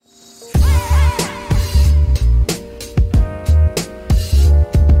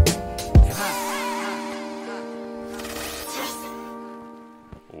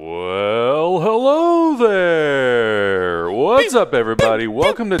What's up, everybody?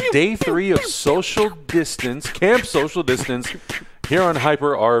 Welcome to day 3 of Camp Social Distance here on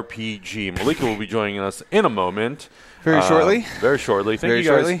Hyper RPG. Malika will be joining us in a moment. Very shortly. Very shortly. Thank you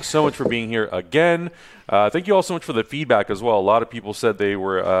guys so much for being here again. Thank you all so much for the feedback as well. A lot of people said they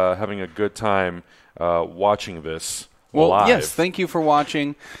were having a good time watching this live. Yes, thank you for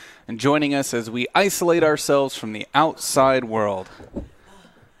watching and joining us as we isolate ourselves from the outside world.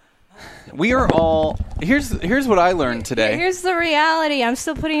 We are all here's what I learned today. Here's the reality. I'm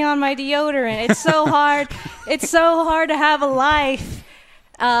still putting on my deodorant. It's so hard. It's so hard to have a life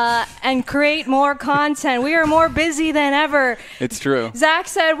and create more content. We are more busy than ever. It's true. Zach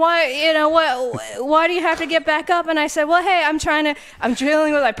said, why do you have to get back up? And I said, well, hey, I'm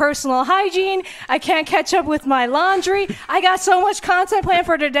dealing with my personal hygiene. I can't catch up with my laundry. I got so much content planned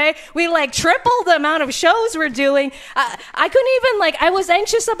for today. We tripled the amount of shows we're doing. I couldn't even I was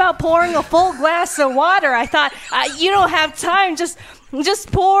anxious about pouring a full glass of water. I thought, you don't have time. Just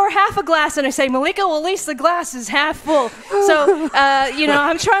pour half a glass, and I say, Malika, well, at least the glass is half full. So,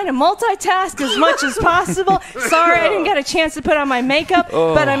 I'm trying to multitask as much as possible. Sorry I didn't get a chance to put on my makeup,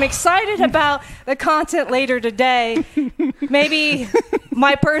 but I'm excited about the content later today. Maybe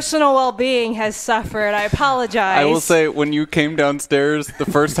my personal well-being has suffered. I apologize. I will say, when you came downstairs the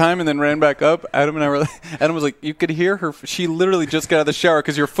first time and then ran back up, Adam was like, you could hear her. She literally just got out of the shower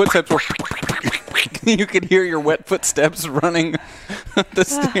because your footsteps were... You could hear your wet footsteps running up the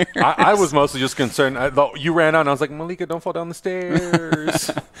stairs. I was mostly just concerned. You ran out, and I was like, Malika, don't fall down the stairs.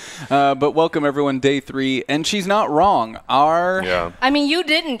 But welcome, everyone, day 3. And she's not wrong. I mean, you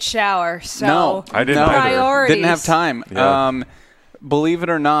didn't shower, so... No, I didn't either. Priorities. Didn't have time. Yeah. Believe it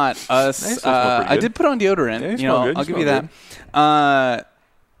or not, I did put on deodorant. Yeah, I'll give you that.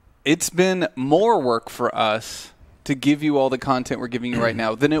 It's been more work for us to give you all the content we're giving you right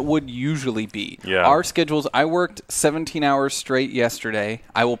now than it would usually be. Yeah. Our schedules, I worked 17 hours straight yesterday.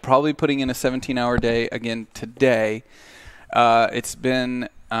 I will probably putting in a 17-hour day again today. It's been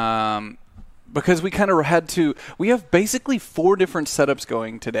because we kind of had to – we have basically 4 different setups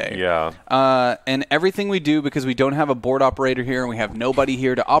going today. Yeah. And everything we do, because we don't have a board operator here and we have nobody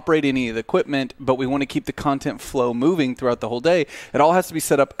here to operate any of the equipment, but we want to keep the content flow moving throughout the whole day, it all has to be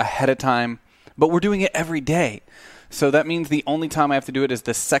set up ahead of time. But we're doing it every day. So that means the only time I have to do it is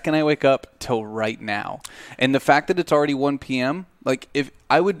the second I wake up till right now. And the fact that it's already 1 p.m.,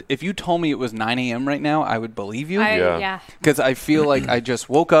 if you told me it was 9 a.m. right now, I would believe you. Yeah. Because I feel like I just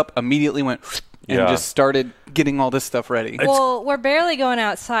woke up, immediately went and just started getting all this stuff ready. Well, we're barely going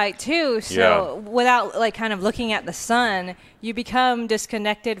outside too, so without kind of looking at the sun, you become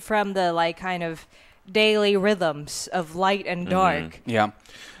disconnected from the kind of daily rhythms of light and dark. Mm-hmm. Yeah.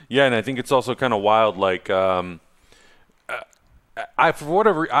 Yeah, and I think it's also kind of wild,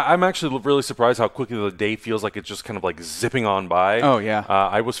 I'm actually really surprised how quickly the day feels like it's just kind of zipping on by. Oh, yeah.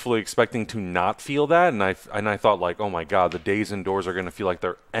 I was fully expecting to not feel that, and I thought oh my God, the days indoors are going to feel like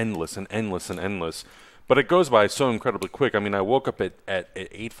they're endless and endless and endless. But it goes by so incredibly quick. I mean, I woke up at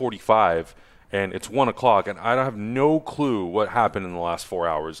 8:45, and it's 1 o'clock, and I have no clue what happened in the last 4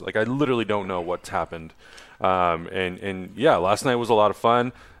 hours. I literally don't know what's happened. And last night was a lot of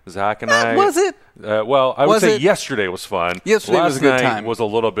fun. Zach and I... Was it? I would say yesterday was fun. Yesterday was a good time. Last night was a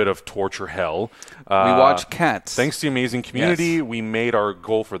little bit of torture hell. We watched Cats. Thanks to the amazing community, we made our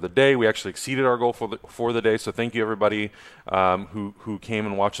goal for the day. We actually exceeded our goal for the day. So thank you, everybody who came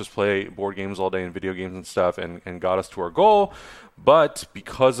and watched us play board games all day and video games and stuff and got us to our goal. But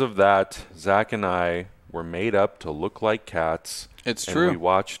because of that, Zach and I were made up to look like cats. It's true. We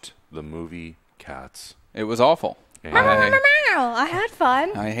watched the movie Cats. It was awful. I had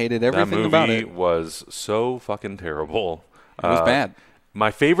fun. I hated everything about it. That movie was so fucking terrible. It was bad. My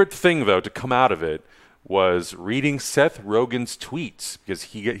favorite thing, though, to come out of it was reading Seth Rogen's tweets, because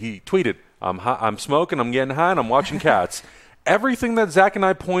he tweeted, I'm smoking, I'm getting high, and I'm watching Cats. Everything that Zach and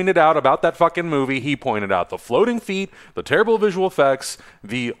I pointed out about that fucking movie, he pointed out. The floating feet, the terrible visual effects,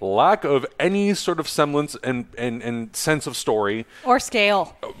 the lack of any sort of semblance and sense of story. Or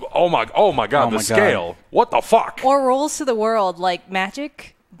scale. Oh my God, the scale. What the fuck? Or rules to the world, like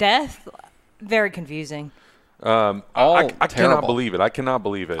magic, death. Very confusing. I cannot believe it. I cannot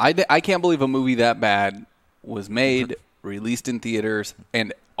believe it. I can't believe a movie that bad was made, released in theaters,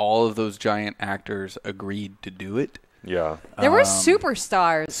 and all of those giant actors agreed to do it. Yeah. There were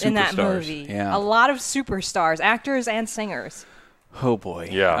superstars in that movie. Yeah. A lot of superstars, actors and singers. Oh, boy.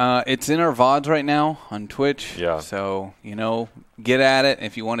 Yeah. It's in our VODs right now on Twitch. Yeah. So, get at it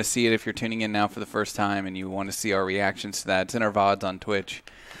if you want to see it. If you're tuning in now for the first time and you want to see our reactions to that, it's in our VODs on Twitch.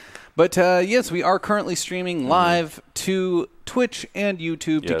 But, yes, we are currently streaming live to Twitch and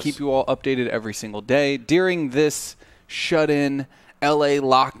YouTube to keep you all updated every single day. During this shut-in LA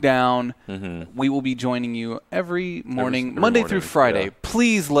lockdown. We will be joining you every morning, Monday through Friday. Yeah.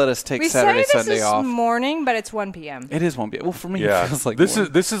 Please let us take We Saturday, say this Sunday is off. morning, but it's 1 p.m. It is 1 p.m. Well, for me, Yeah, it feels like this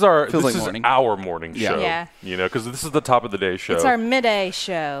morning. is our Feels like this is morning. our morning show. Yeah. You know, because this is the top of the day show. It's our midday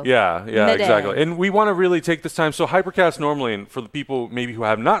show. Yeah, Midday. exactly. And we want to really take this time. So Hypercast normally, and for the people maybe who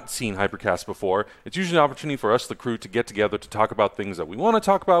have not seen Hypercast before, it's usually an opportunity for us, the crew, to get together to talk about things that we want to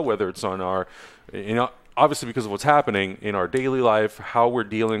talk about, whether it's on our, obviously because of what's happening in our daily life, how we're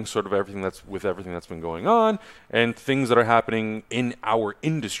dealing sort of everything that's been going on, and things that are happening in our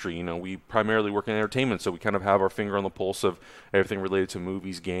industry. You know, we primarily work in entertainment, so we kind of have our finger on the pulse of everything related to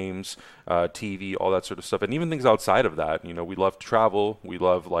movies, games, TV, all that sort of stuff, and even things outside of that. You know, we love to travel. We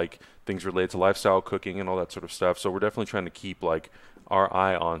love like things related to lifestyle, cooking, and all that sort of stuff. So we're definitely trying to keep like our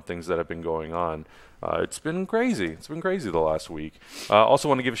eye on things that have been going on. It's been crazy. It's been crazy the last week. Also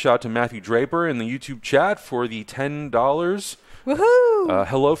want to give a shout out to Matthew Draper in the YouTube chat for the $10. Woohoo!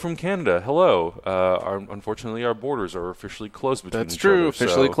 Hello from Canada. Hello. Unfortunately, our borders are officially closed between That's each true. other,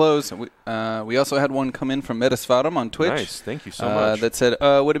 Officially so- closed. We also had one come in from Metasfatum on Twitch. Nice. Thank you so much. That said,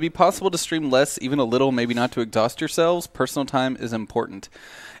 would it be possible to stream less, even a little, maybe not to exhaust yourselves? Personal time is important.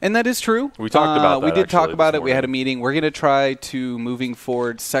 And that is true. We talked about that, We did talk actually, about this it. We had a morning. meeting. We're going to try to, moving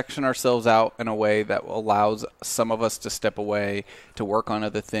forward, section ourselves out in a way that allows some of us to step away, to work on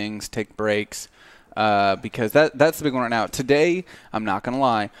other things, take breaks, because that's the big one right now. Today, I'm not going to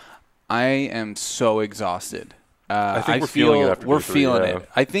lie, I am so exhausted. I think we're feeling it after we're day 3, feeling yeah. it.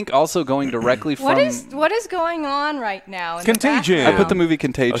 I think also going directly from What is going on right now? In the Contagion. background? I put the movie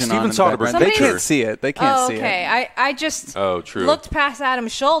Contagion Steven on in the Soderbergh background. They picture. can't see it. They can't Oh, see okay. it. I just True. looked past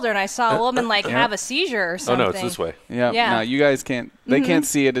Adam's shoulder and I saw a woman have a seizure or Oh something. no, it's this way. Yeah, Yeah. no, you guys can't. They can't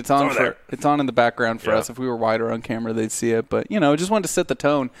see it. It's on over there. It's on in the background for Yeah. us. If we were wider on camera, they'd see it. But just wanted to set the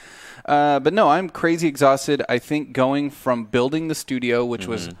tone. But no, I'm crazy exhausted. I think going from building the studio, which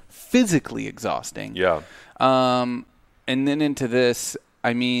was physically exhausting, Yeah. and then into this,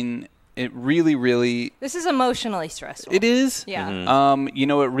 I mean, it really, really, This is emotionally stressful. it is. Yeah.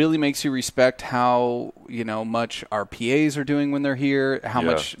 It really makes you respect how, much our PAs are doing when they're here, how Yeah.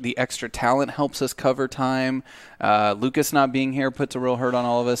 much the extra talent helps us cover time. Lucas not being here puts a real hurt on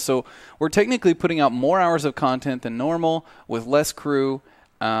all of us. So we're technically putting out more hours of content than normal with less crew.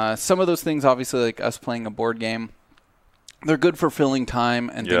 Some of those things, obviously, like us playing a board game, they're good for filling time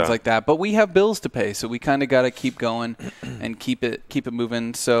and things Yeah. like that. But we have bills to pay, so we kind of got to keep going and keep it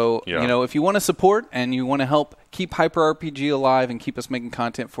moving. So, Yeah. if you want to support and you want to help keep Hyper RPG alive and keep us making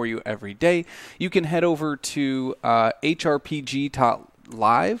content for you every day, you can head over to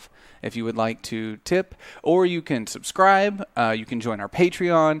HRPG.live if you would like to tip, or you can subscribe. You can join our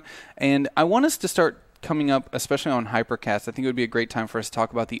Patreon. And I want us to start coming up, especially on Hypercast. I think it would be a great time for us to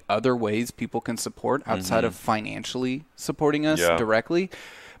talk about the other ways people can support outside of financially supporting us Yeah. directly.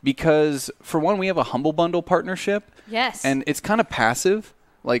 Because, for one, we have a Humble Bundle partnership. Yes. And it's kind of passive.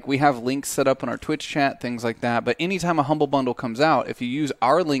 Like, we have links set up on our Twitch chat, things like that. But anytime a Humble Bundle comes out, if you use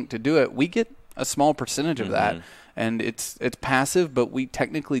our link to do it, we get a small percentage of that. And it's passive, but we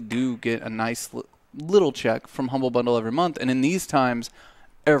technically do get a nice little check from Humble Bundle every month. And in these times,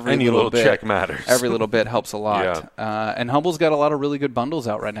 Any little bit, check matters. Every little bit helps a lot. And Humble's got a lot of really good bundles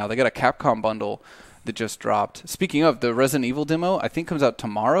out right now. They got a Capcom bundle that just dropped. Speaking of, the Resident Evil demo, I think comes out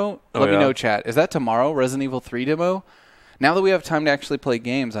tomorrow. Let me know, chat. Is that tomorrow, Resident Evil 3 demo? Now that we have time to actually play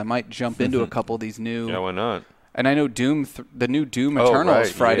games, I might jump into a couple of these new... Yeah, why not? And I know the new Doom Oh, Eternal is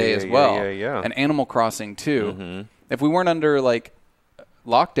right. Friday Yeah, as yeah, well. yeah. And Animal Crossing, too. If we weren't under,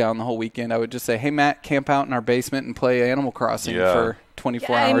 lockdown the whole weekend, I would just say, hey, Matt, camp out in our basement and play Animal Crossing for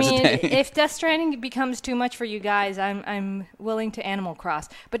 24 hours a day. If Death Stranding becomes too much for you guys, I'm willing to Animal Cross.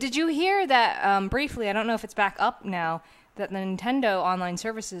 But did you hear that briefly? I don't know if it's back up now. That the Nintendo online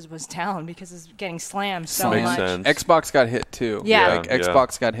services was down because it's getting slammed so Makes much. sense. Xbox got hit, too. Yeah.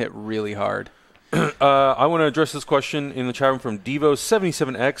 Xbox got hit really hard. I want to address this question in the chat room from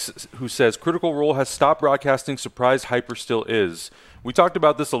Devo77X, who says, Critical Role has stopped broadcasting. Surprised Hyper still is. We talked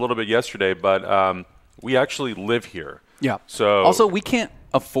about this a little bit yesterday, but we actually live here. Yeah. So also, we can't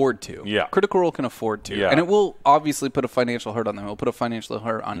afford to. Yeah. Critical Role can afford to. Yeah. And it will obviously put a financial hurt on them. It will put a financial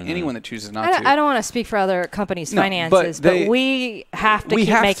hurt on anyone that chooses not to. I don't want to speak for other companies' No, finances, but but we have to we keep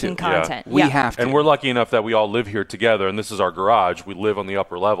have making to. content. We have to. And we're lucky enough that we all live here together, and this is our garage. We live on the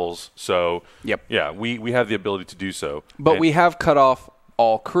upper levels, so Yep. yeah, we have the ability to do so. But And- we have cut off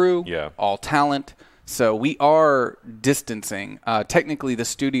all crew, Yeah. all talent. So we are distancing. Technically, the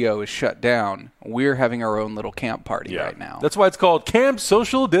studio is shut down. We're having our own little camp party right now. That's why it's called Camp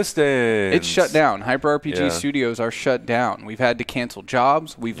Social Distance. It's shut down. Hyper RPG Yeah. studios are shut down. We've had to cancel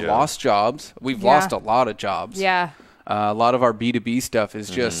jobs. We've Yeah. lost jobs. We've Yeah. lost a lot of jobs. Yeah. A lot of our B2B stuff is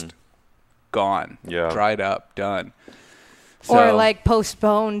just gone, dried up, done. Or like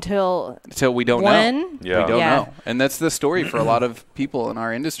postponed till we don't when? know. Yeah. We don't know. And that's the story for a lot of people in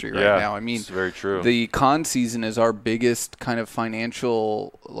our industry right now. I mean, it's very true. The con season is our biggest kind of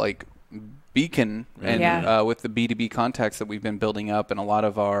financial beacon, and with the B2B contacts that we've been building up, and a lot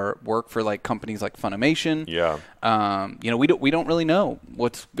of our work for like companies like Funimation. We don't really know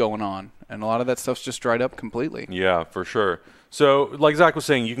what's going on, and a lot of that stuff's just dried up completely. Yeah, for sure. So, like Zach was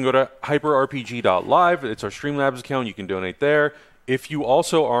saying, you can go to hyperrpg.live. It's our Streamlabs account. You can donate there. If you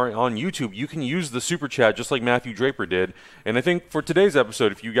also are on YouTube, you can use the Super Chat just like Matthew Draper did. And I think for today's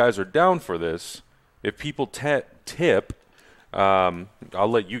episode, if you guys are down for this, if people tip, I'll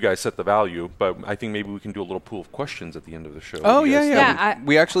let you guys set the value, but I think maybe we can do a little pool of questions at the end of the show. Oh, yeah.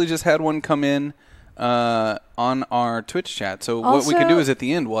 We actually just had one come in on our Twitch chat. So what we can do is at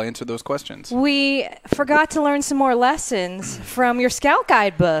the end, we'll answer those questions. We forgot to learn some more lessons from your Scout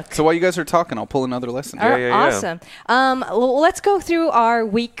Guidebook. So while you guys are talking, I'll pull another lesson. Awesome. Let's go through our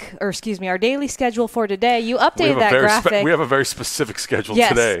our daily schedule for today. You updated that graphic. We have a very specific schedule Yes.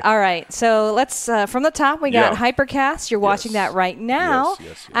 today. All right. So let's, from the top, we got Hypercast. You're watching that right now.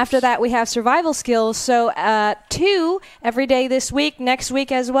 Yes. After that, we have Survival Skills. So 2 every day this week, next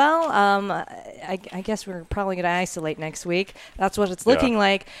week as well. I guess we're probably going to isolate next week. That's what it's looking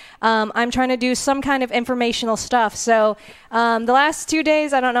like. I'm trying to do some kind of informational stuff. So the last 2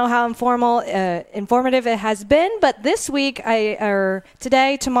 days, I don't know how informative it has been, but this week,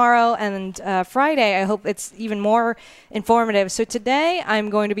 today, tomorrow, and Friday, I hope it's even more informative. So today, I'm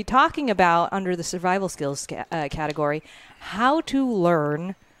going to be talking about, under the survival skills category, how to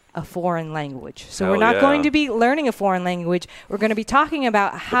learn a foreign language. So we're not going to be learning a foreign language. We're going to be talking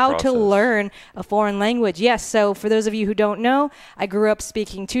about how to learn a foreign language. Yes, so for those of you who don't know, I grew up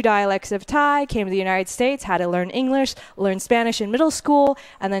speaking 2 dialects of Thai, came to the United States, had to learn English, learned Spanish in middle school,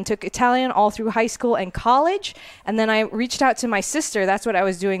 and then took Italian all through high school and college. And then I reached out to my sister. That's what I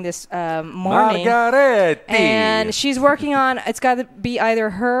was doing this morning. Margaretti. And she's working on, it's got to be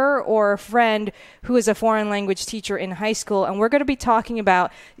either her or a friend who is a foreign language teacher in high school. And we're going to be talking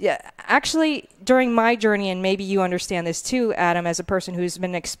about, actually, during my journey, and maybe you understand this too, Adam, as a person who's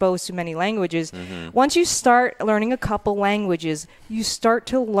been exposed to many languages, once you start learning a couple languages, you start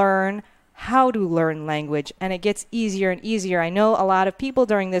to learn how to learn language, and it gets easier and easier. I know a lot of people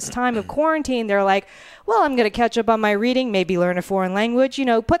during this time of quarantine, they're like, well, I'm going to catch up on my reading, maybe learn a foreign language,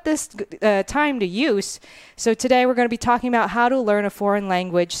 put this time to use. So today we're going to be talking about how to learn a foreign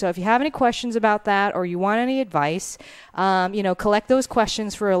language. So if you have any questions about that, or you want any advice, collect those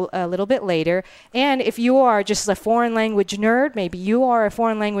questions for a little bit later. And if you are just a foreign language nerd, maybe you are a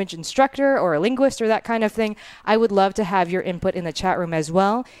foreign language instructor or a linguist or that kind of thing, I would love to have your input in the chat room as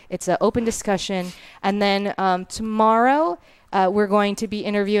well. It's an open discussion. And then tomorrow, we're going to be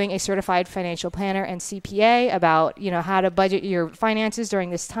interviewing a certified financial planner and CPA about, how to budget your finances during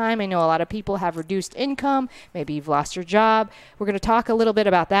this time. I know a lot of people have reduced income. Maybe you've lost your job. We're going to talk a little bit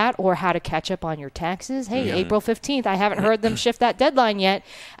about that, or how to catch up on your taxes. Hey, April 15th. I haven't heard them shift that deadline yet.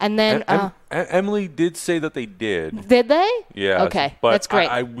 And then Emily did say that they did. Did they? Yeah. Okay, but that's great.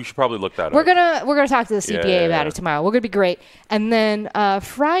 We should probably look that up. We're gonna talk to the CPA about it tomorrow. We're gonna be great. And then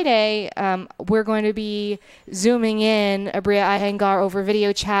Friday, we're going to be zooming in Abria Iyengar over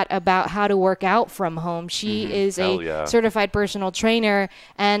video chat about how to work out from home. She is a certified personal trainer,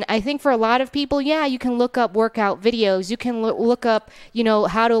 and I think for a lot of people, you can look up workout videos. You can look up,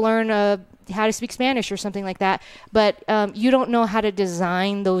 how to learn how to speak Spanish or something like that, but you don't know how to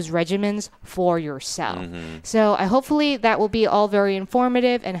design those regimens for yourself. So hopefully that will be all very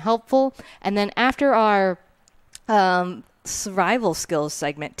informative and helpful. And then after our survival skills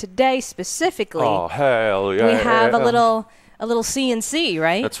segment today specifically, oh hell yeah, we have a little CNC,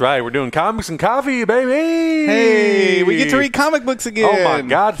 right? That's right. We're doing comics and coffee, baby. Hey, we get to read comic books again. Oh my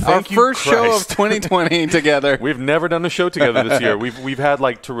God! Thank you, our first show of 2020 together. We've never done a show together this year. We've had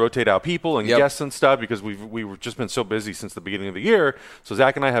to rotate out people and guests and stuff because we've just been so busy since the beginning of the year. So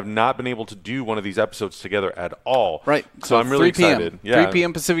Zach and I have not been able to do one of these episodes together at all. Right. So I'm really excited. 3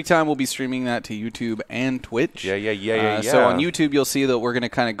 p.m. Pacific time. We'll be streaming that to YouTube and Twitch. Yeah. So on YouTube, you'll see that we're going to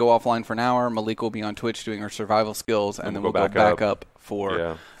kind of go offline for an hour. Malik will be on Twitch doing our survival skills, and then we'll go back up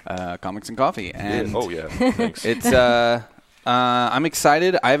for comics and coffee. And thanks. It's I'm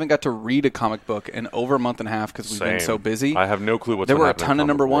excited. I haven't got to read a comic book in over a month and a half because we've been so busy. I have no clue what's There were a happening ton of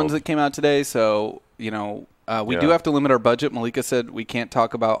number world. ones that came out today, so We do have to limit our budget. Malika said we can't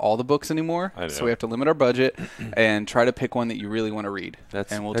talk about all the books anymore, so we have to limit our budget and try to pick one that you really want to read.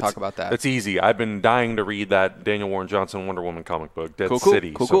 And we'll talk about that. That's easy. I've been dying to read that Daniel Warren Johnson Wonder Woman comic book, Dead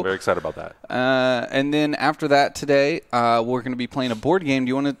City. Cool. I'm very excited about that. And then after that today, we're going to be playing a board game. Do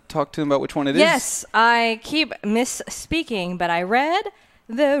you want to talk to them about which one it is? Yes, I keep misspeaking, but I read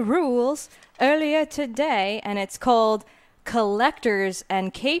the rules earlier today, and it's called Collectors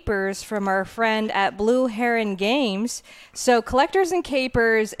and Capers from our friend at Blue Heron Games. So Collectors and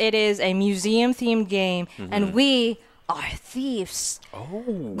Capers, it is a museum-themed game, and we are thieves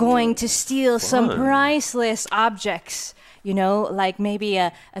going to steal some priceless objects. You know, like maybe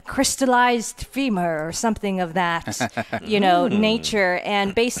a crystallized femur or something of that, nature.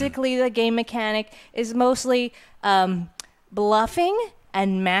 And basically the game mechanic is mostly bluffing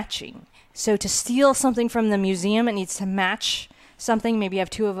and matching. So to steal something from the museum, it needs to match something. Maybe you have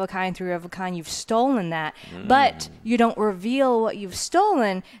 2 of a kind, 3 of a kind. You've stolen that. But you don't reveal what you've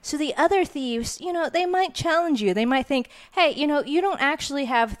stolen. So the other thieves, they might challenge you. They might think, hey, you don't actually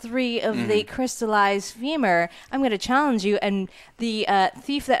have 3 of the crystallized femur. I'm going to challenge you. And the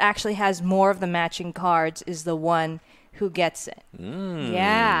thief that actually has more of the matching cards is the one who gets it.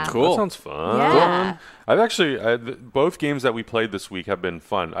 Yeah. Cool. That sounds fun. Yeah. I've actually, both games that we played this week have been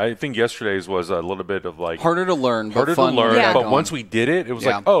fun. I think yesterday's was a little bit of like... harder to learn, but fun. But once we did it, it was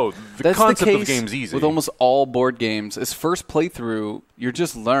like, the That's concept the of the game's easy. With almost all board games, is first playthrough, you're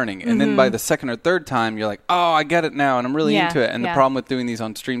just learning. And then by the second or third time, you're like, oh, I get it now, and I'm really into it. And the problem with doing these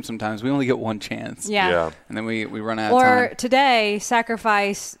on stream sometimes, we only get one chance. Yeah. And then we run out of time. Or today,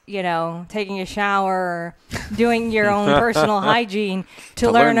 sacrifice, taking a shower or doing your own personal hygiene to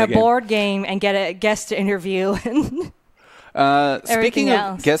learn a board game and get a guest to interview. Speaking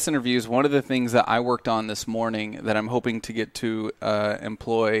of guest interviews, one of the things that I worked on this morning that I'm hoping to get to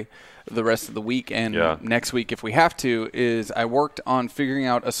employ the rest of the week and next week if we have to is I worked on figuring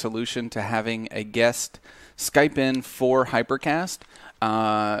out a solution to having a guest Skype in for Hypercast,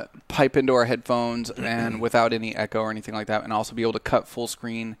 pipe into our headphones and without any echo or anything like that, and also be able to cut full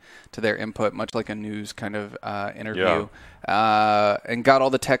screen to their input, much like a news kind of interview. And got all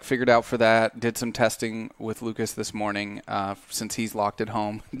the tech figured out for that. Did some testing with Lucas this morning since he's locked at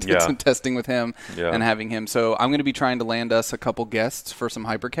home. Did some testing with him and having him. So I'm going to be trying to land us a couple guests for some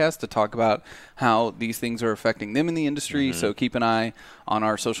Hypercast to talk about how these things are affecting them in the industry. So keep an eye on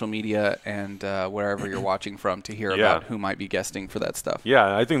our social media and wherever you're watching from to hear about who might be guesting for that stuff.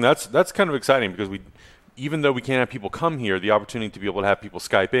 Yeah, I think that's kind of exciting because even though we can't have people come here, the opportunity to be able to have people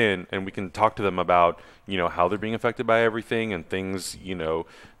Skype in and we can talk to them about, how they're being affected by everything and things,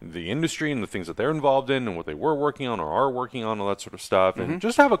 the industry and the things that they're involved in and what they were working on or are working on, all that sort of stuff. And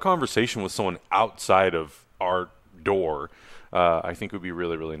just have a conversation with someone outside of our door, I think would be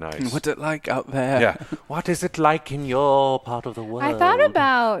really, really nice. What's it like out there? Yeah. What is it like in your part of the world? I thought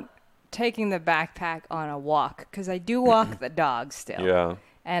about taking the backpack on a walk because I do walk the dog still. Yeah.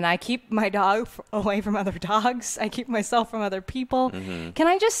 And I keep my dog away from other dogs. I keep myself from other people. Can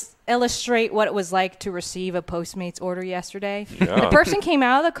I just illustrate what it was like to receive a Postmates order yesterday? Yeah. The person came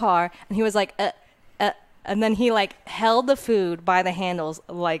out of the car, and he was like, and then he, held the food by the handles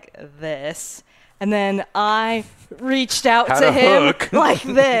like this. And then I reached out to him like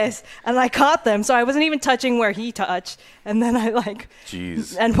this, and I caught them. So I wasn't even touching where he touched. And then I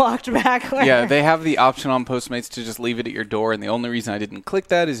and walked back. Yeah, they have the option on Postmates to just leave it at your door. And the only reason I didn't click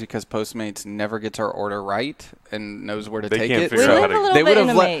that is because Postmates never gets our order right and knows where to take it. We live a little bit in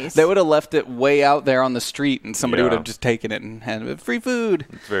a maze. They would have left it way out there on the street, and somebody would have just taken it and handed it free food.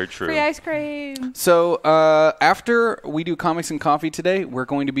 It's very true. Free ice cream. So after we do Comics and Coffee today, we're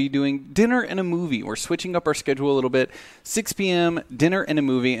going to be doing Dinner and a Movie. We're switching up our schedule a little bit. 6 p.m., Dinner and a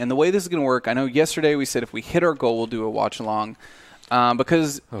Movie. And the way this is going to work, I know yesterday we said if we hit our goal, we'll do a watch-along.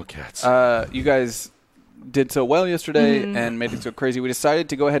 Because you guys did so well yesterday and made it so crazy, we decided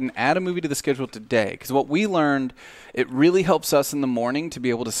to go ahead and add a movie to the schedule today. Because what we learned, it really helps us in the morning to be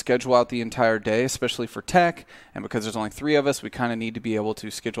able to schedule out the entire day, especially for tech. And because there's only 3 of us, we kind of need to be able to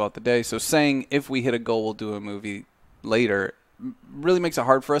schedule out the day. So saying if we hit a goal, we'll do a movie later really makes it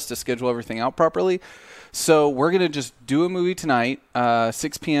hard for us to schedule everything out properly. So we're going to just do a movie tonight,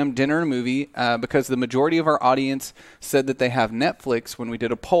 6 p.m., Dinner and a Movie, because the majority of our audience said that they have Netflix when we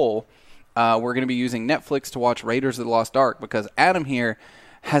did a poll. We're going to be using Netflix to watch Raiders of the Lost Ark because Adam here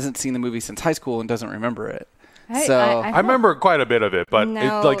hasn't seen the movie since high school and doesn't remember it. I remember quite a bit of it, but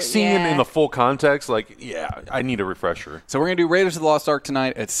seeing it in yeah. the full context, I need a refresher. So we're going to do Raiders of the Lost Ark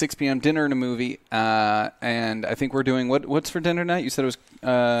tonight at 6 p.m. Dinner and a movie. And I think we're doing what's for dinner tonight? You said it was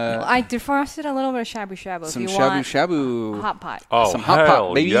I defrosted a little bit of shabu shabu. some if you shabu want shabu. hot pot. Oh, Some hot pot,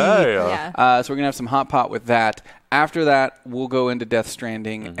 hell baby. yeah. So we're going to have some hot pot with that. After that, we'll go into Death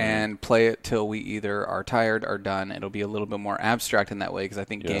Stranding and play it till we either are tired or done. It'll be a little bit more abstract in that way because I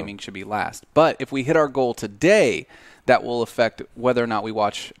think gaming should be last. But if we hit our goal today, that will affect whether or not we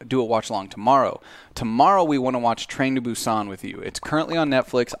do a watch along tomorrow. Tomorrow we want to watch Train to Busan with you. It's currently on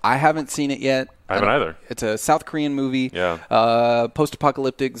Netflix. I haven't seen it yet. I haven't either. It's a South Korean movie, Yeah.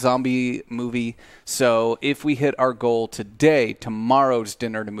 Post-apocalyptic zombie movie. So if we hit our goal today, tomorrow's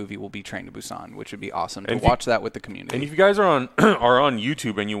dinner to movie will be Train to Busan, which would be awesome to watch that with the community. And if you guys are on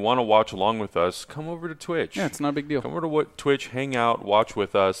YouTube and you want to watch along with us, come over to Twitch. Yeah, it's not a big deal. Come over to Twitch, hang out, watch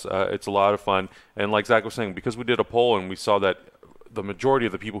with us. It's a lot of fun. And like Zach was saying, because we did a poll and we saw that the majority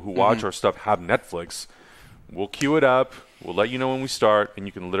of the people who watch our stuff have Netflix, we'll queue it up. We'll let you know when we start, and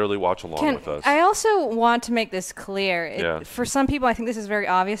you can literally watch along with us. I also want to make this clear. For some people, I think this is very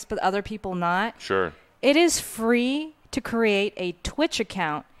obvious, but other people not. Sure. It is free to create a Twitch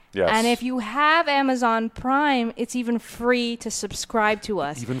account. Yes. And if you have Amazon Prime, it's even free to subscribe to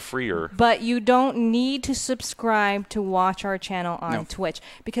us. Even freer. But you don't need to subscribe to watch our channel on Twitch.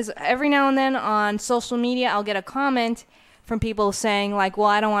 Because every now and then on social media, I'll get a comment from people saying, like, well,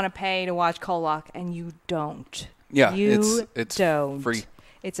 I don't want to pay to watch Kolak. And you don't. Yeah, you it's don't. free.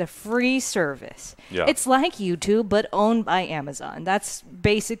 It's a free service. Yeah. It's like YouTube, but owned by Amazon. That's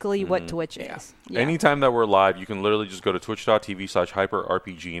basically what Twitch is. Yeah. Anytime that we're live, you can literally just go to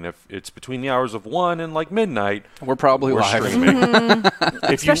twitch.tv/hyperrpg, and if it's between the hours of 1 and like midnight, We're probably live. streaming.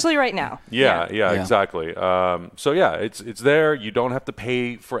 Especially right now. Yeah, exactly. So yeah, it's there. You don't have to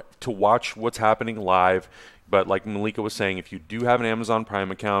pay to watch what's happening live. But like Malika was saying, if you do have an Amazon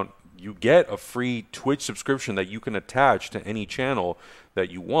Prime account, you get a free Twitch subscription that you can attach to any channel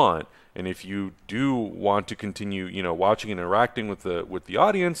that you want. And if you do want to continue, watching and interacting with the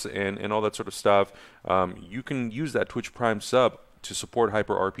audience and all that sort of stuff, you can use that Twitch Prime sub to support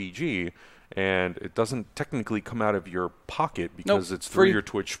Hyper RPG. And it doesn't technically come out of your pocket because it's through your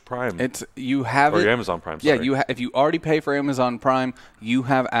Twitch Prime. You have your Amazon Prime. Yeah, sorry. if you already pay for Amazon Prime, you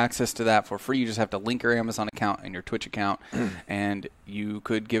have access to that for free. You just have to link your Amazon account and your Twitch account, and you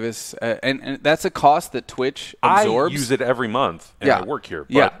could give us. And that's a cost that Twitch absorbs. I use it every month, and I work here,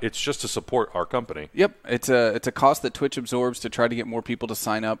 but it's just to support our company. Yep, it's a cost that Twitch absorbs to try to get more people to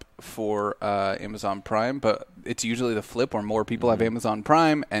sign up for Amazon Prime, but it's usually the flip where more people have Amazon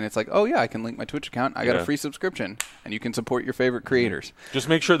Prime, and it's like, oh yeah, I can link my Twitch account. I got a free subscription, and you can support your favorite creators. Just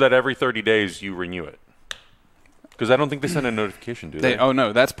make sure that every 30 days you renew it. Because I don't think they send a notification, do they? Oh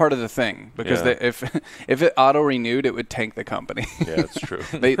no, that's part of the thing. Because if it auto renewed, it would tank the company. Yeah, that's true.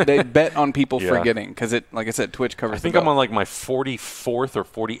 they bet on people forgetting because like I said, Twitch covers. I think I'm on like my 44th or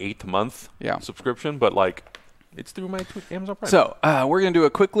 48th month subscription, but like it's through my Amazon Prime. So we're gonna do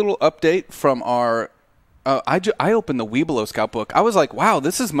a quick little update from our. I opened the Weebelo Scout book. I was like, wow,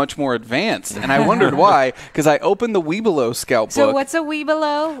 this is much more advanced. And I wondered why, because I opened the Weebelo Scout book. So what's a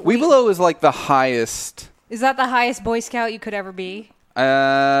Weebelo? Weebelo is like the highest. Is that the highest Boy Scout you could ever be?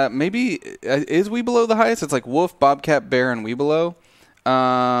 Maybe. Is Weebelo the highest? It's like Wolf, Bobcat, Bear, and Weebelo.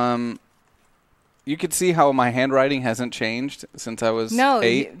 You can see how my handwriting hasn't changed since I was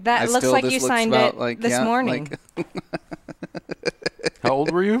 8. That looks like you signed it this morning. How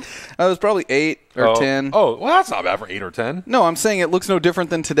old were you? I was probably 8 or 10. Oh, well, that's not bad for 8 or 10. No, I'm saying it looks no different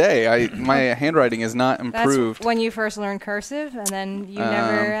than today. My handwriting is not improved. That's when you first learned cursive, and then you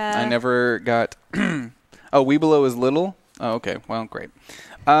never... I never got... Oh, Weebelo is little? Oh, okay. Well, great.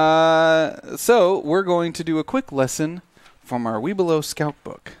 So we're going to do a quick lesson from our Weebelo Scout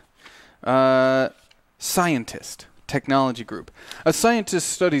book. Scientist. Technology group. A scientist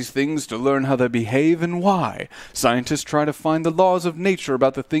studies things to learn how they behave and why. Scientists try to find the laws of nature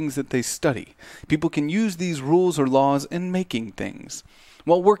about the things that they study. People can use these rules or laws in making things.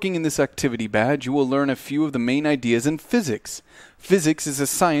 While working in this activity badge, you will learn a few of the main ideas in physics. Physics is a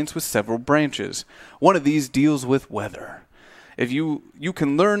science with several branches. One of these deals with weather. You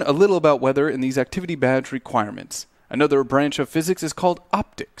can learn a little about weather in these activity badge requirements. Another branch of physics is called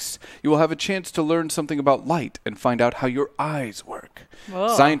optics. You will have a chance to learn something about light and find out how your eyes work.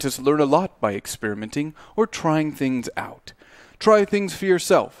 Whoa. Scientists learn a lot by experimenting or trying things out. Try things for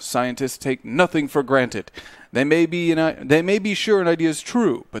yourself. Scientists take nothing for granted. They may be sure an idea is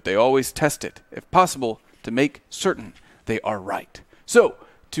true, but they always test it, if possible, to make certain they are right. So,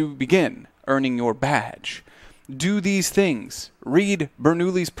 to begin earning your badge, do these things. Read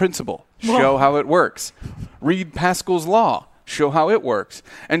Bernoulli's principle. Show how it works. Read Pascal's law. Show how it works.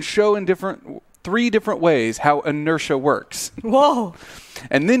 And show in 3 different ways how inertia works. Whoa.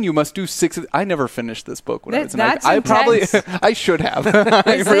 And then you must do 6. I never finished this book when I was in That's I probably intense. I should have.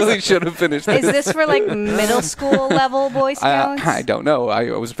 I really should have finished Is this. this for like middle school level Boy Scouts? I don't know.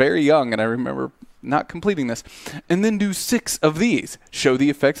 I was very young and I remember not completing this. And then do 6 of these. Show the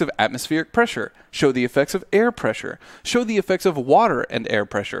effects of atmospheric pressure. Show the effects of air pressure. Show the effects of water and air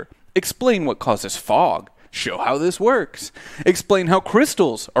pressure. Explain what causes fog. Show how this works. Explain how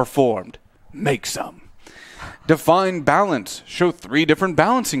crystals are formed. Make some. Define balance. Show 3 different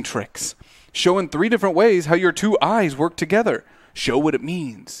balancing tricks. Show in 3 different ways how your 2 eyes work together. Show what it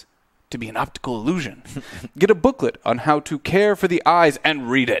means to be an optical illusion. Get a booklet on how to care for the eyes and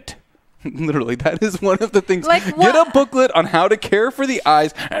read it. Literally, that is one of the things. Like Get what? a booklet on how to care for the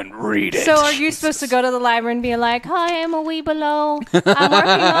eyes and read it. So are you supposed to go to the library and be like, hi, I'm a wee below. I'm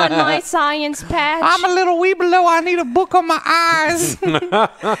working on my science patch. I'm a little wee below. I need a book on my eyes.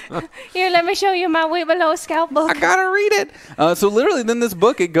 Here, let me show you my wee below scout book. I gotta read it. So literally, then this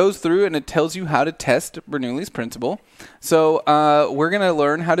book, it goes through and it tells you how to test Bernoulli's principle. So we're gonna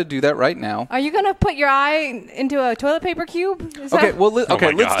learn how to do that right now. Are you going to put your eye into a toilet paper cube? Is Okay, that- well,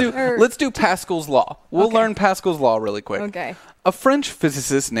 my let's do Pascal's law. We'll Okay. learn Pascal's law really quick. Okay. A French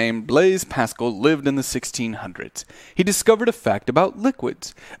physicist named Blaise Pascal lived in the 1600s. He discovered a fact about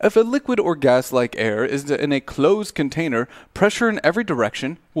liquids. If a liquid or gas like air is in a closed container, pressure in every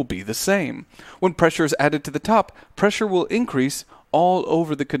direction will be the same. When pressure is added to the top, pressure will increase all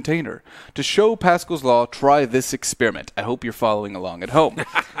over the container. To show Pascal's law, try this experiment. I hope you're following along at home.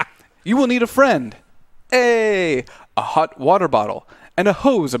 You will need a friend. A hot water bottle and a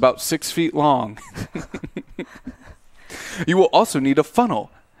hose about 6 feet long. You will also need a funnel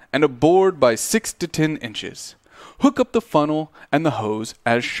and a board by 6 to 10 inches. Hook up the funnel and the hose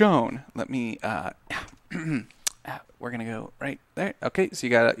as shown. Let me, we're gonna go right there. Okay, so you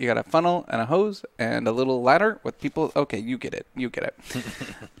got a funnel and a hose and a little ladder with people. Okay, you get it.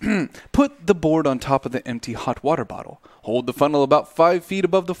 Put the board on top of the empty hot water bottle. Hold the funnel about 5 feet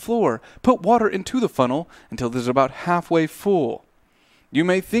above the floor. Put water into the funnel until it is about halfway full. You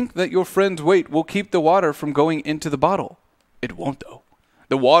may think that your friend's weight will keep the water from going into the bottle. It won't, though.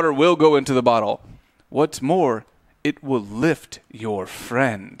 The water will go into the bottle. What's more, it will lift your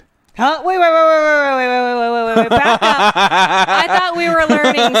friend. Huh? Wait. Back up. I thought we were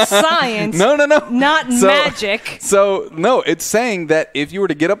learning science. No. Not magic. So, no, it's saying that if you were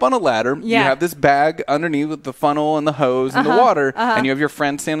to get up on a ladder, you Yeah. have this bag underneath with the funnel and the hose and the water, and you have your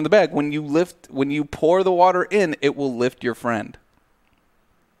friend stand in the bag. When you pour the water in, it will lift your friend.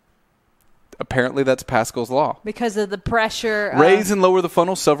 Apparently, that's Pascal's law. Because of the pressure. Raise and lower the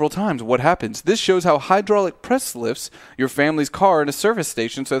funnel several times. What happens? This shows how hydraulic press lifts your family's car in a service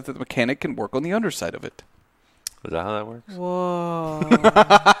station so that the mechanic can work on the underside of it. Is that how that works? Whoa.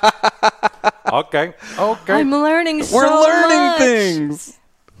 Okay. I'm learning so We're learning much. things.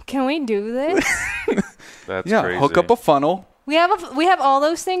 Can we do this? That's Yeah, crazy. hook up a funnel. we have all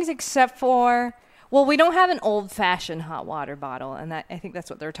those things except for. Well, we don't have an old-fashioned hot water bottle, and I think that's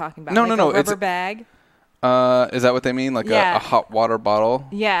what they're talking about. No, like no, no, a rubber it's- bag. Is that what they mean? Like Yeah. a hot water bottle?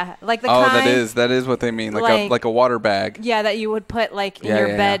 Yeah, like the Oh, kind. that is what they mean. Like a water bag. Yeah, that you would put like in Yeah, your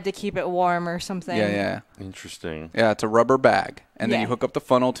yeah, bed yeah. to keep it warm or something. Yeah. Interesting. Yeah, it's a rubber bag. And then Yeah. you hook up the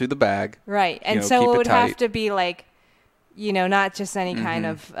funnel to the bag. Right, and know, so keep it it would have tight. to be like, not just any kind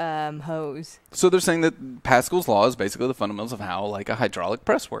of hose. So they're saying that Pascal's law is basically the fundamentals of how like a hydraulic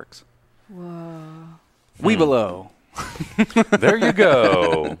press works. Whoa. We below. There you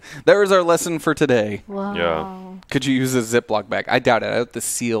go. There is our lesson for today. Wow. Yeah. Could you use a Ziploc bag? I doubt it. I doubt the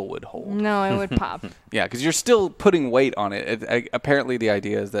seal would hold. No, it would pop. Yeah, because you're still putting weight on it. Apparently, the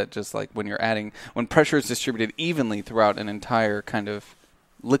idea is that just like when pressure is distributed evenly throughout an entire kind of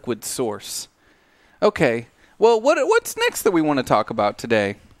liquid source. Okay. Well, what's next that we want to talk about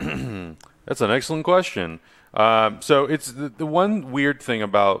today? That's an excellent question. So it's the one weird thing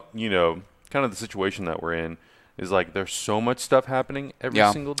about, kind of the situation that we're in is like there's so much stuff happening every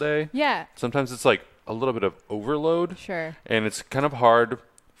Yeah. single day. Yeah, Sometimes it's like a little bit of overload. sure. And it's kind of hard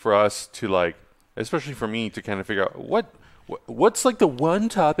for us to like, especially for me, to kind of figure out what's like the one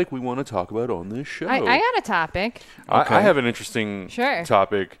topic we want to talk about on this show. I got a topic. Okay. I have an interesting Sure.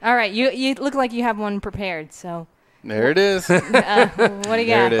 topic. All right, you look like you have one prepared. So, There it is. what do you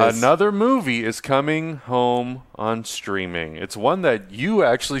There got? it is. Another movie is coming home on streaming. It's one that you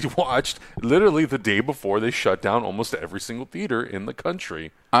actually watched literally the day before they shut down almost every single theater in the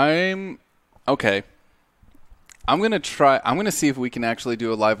country. Okay. I'm going to see if we can actually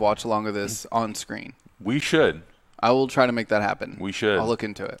do a live watch along of this on screen. We should. I will try to make that happen. We should. I'll look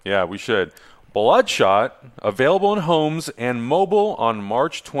into it. Yeah, we should. Bloodshot, available in homes and mobile on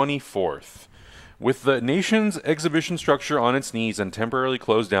March 24th. With the nation's exhibition structure on its knees and temporarily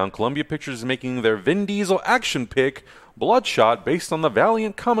closed down, Columbia Pictures is making their Vin Diesel action pick, Bloodshot, based on the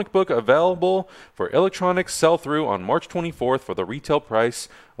Valiant comic book, available for electronic sell-through on March 24th for the retail price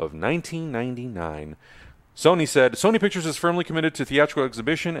of $19.99. Sony said, Sony Pictures is firmly committed to theatrical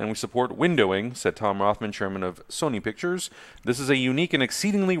exhibition and we support windowing, said Tom Rothman, chairman of Sony Pictures. This is a unique and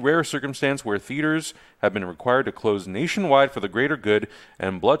exceedingly rare circumstance where theaters have been required to close nationwide for the greater good,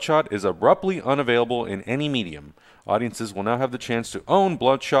 and Bloodshot is abruptly unavailable in any medium. Audiences will now have the chance to own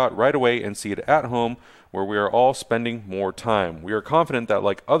Bloodshot right away and see it at home, where we are all spending more time. We are confident that,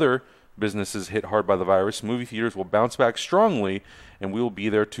 like other businesses hit hard by the virus, movie theaters will bounce back strongly, and we will be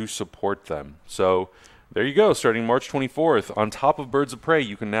there to support them. So, there you go. Starting March 24th, on top of Birds of Prey,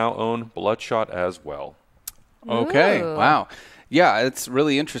 you can now own Bloodshot as well. Okay. Ooh. Wow. Yeah, it's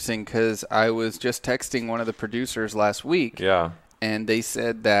really interesting because I was just texting one of the producers last week. Yeah. And they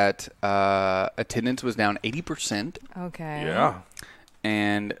said that attendance was down 80%. Okay. Yeah.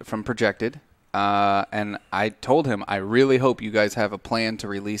 And from projected. And I told him, I really hope you guys have a plan to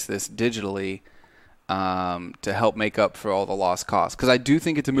release this digitally to help make up for all the lost costs. Because I do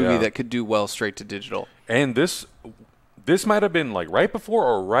think it's a movie that could do well straight to digital. And this might have been like right before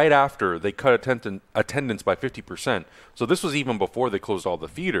or right after they cut attendance by 50%. So this was even before they closed all the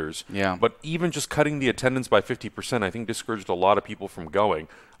theaters. Yeah. But even just cutting the attendance by 50%, I think discouraged a lot of people from going.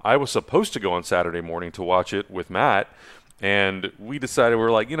 I was supposed to go on Saturday morning to watch it with Matt, and we decided, we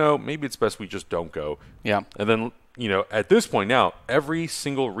were like, maybe it's best we just don't go. Yeah. And then, at this point now, every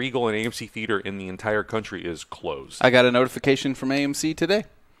single Regal and AMC theater in the entire country is closed. I got a notification from AMC today,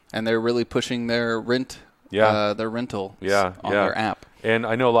 and they're really pushing their their rental on their app. And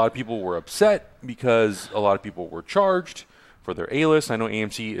I know a lot of people were upset because a lot of people were charged for their A-list. I know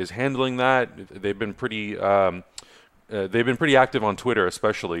AMC is handling that. They've been pretty active on Twitter,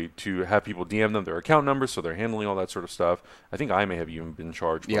 especially, to have people DM them their account numbers, so they're handling all that sort of stuff. I think I may have even been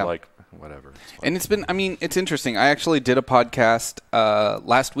charged, but whatever. And it's interesting. I actually did a podcast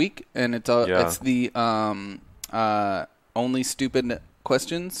last week, and it's the Only Stupid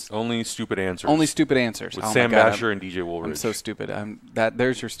Questions. Only Stupid Answers. Only Stupid Answers. With Sam Basher and DJ Woolridge. I'm so stupid.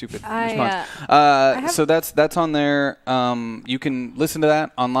 There's your stupid I, response. So that's on there. You can listen to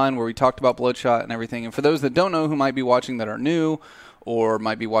that online where we talked about Bloodshot and everything. And for those that don't know, who might be watching that are new or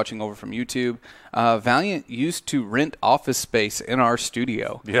might be watching over from YouTube, Valiant used to rent office space in our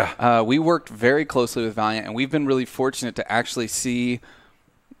studio. Yeah. We worked very closely with Valiant, and we've been really fortunate to actually see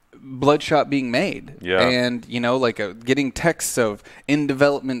Bloodshot being made. Yeah. And, getting texts of in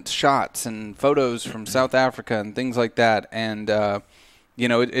development shots and photos from South Africa and things like that. And,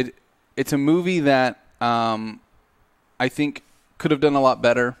 it's a movie that I think could have done a lot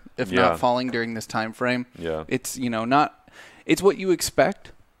better if not falling during this time frame. Yeah. It's, it's what you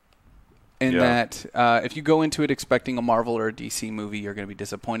expect. In that if you go into it expecting a Marvel or a DC movie, you're going to be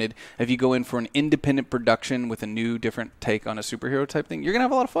disappointed. If you go in for an independent production with a new, different take on a superhero type thing, you're going to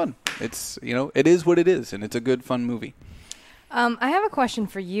have a lot of fun. It's, it is what it is, and it's a good, fun movie. I have a question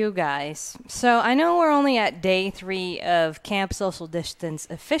for you guys. So I know we're only at day 3 of Camp Social Distance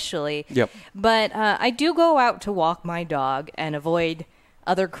officially. Yep. But I do go out to walk my dog and avoid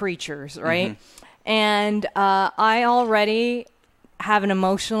other creatures, right? Mm-hmm. And I already have an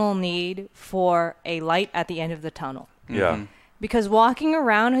emotional need for a light at the end of the tunnel. Yeah. Mm-hmm. Because walking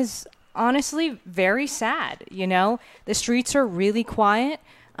around is honestly very sad, The streets are really quiet.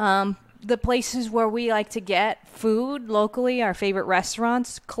 The places where we like to get food locally, our favorite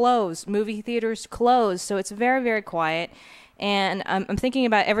restaurants, closed. Movie theaters closed. So it's very, very quiet. And I'm thinking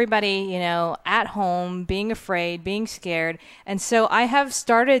about everybody, at home, being afraid, being scared. And so I have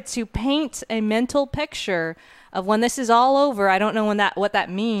started to paint a mental picture of when this is all over. I don't know what that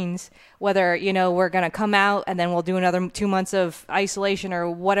means, whether, we're going to come out and then we'll do another 2 months of isolation or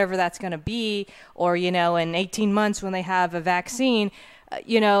whatever that's going to be, or, in 18 months when they have a vaccine.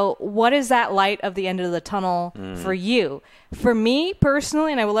 What is that light of the end of the tunnel for you? For me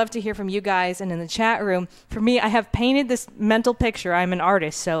personally, and I would love to hear from you guys and in the chat room, for me, I have painted this mental picture. I'm an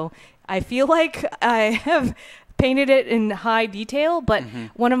artist, so I feel like I have painted it in high detail, but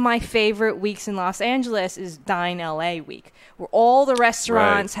one of my favorite weeks in Los Angeles is Dine LA week, where all the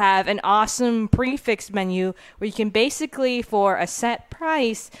restaurants have an awesome prefix menu where you can basically, for a set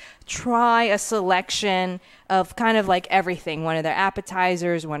price, try a selection of kind of like everything. One of their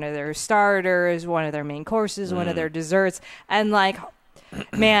appetizers, one of their starters, one of their main courses, one of their desserts. And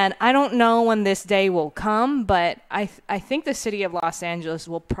man, I don't know when this day will come, but I think the city of Los Angeles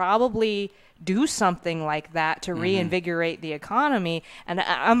will probably do something like that to reinvigorate the economy. And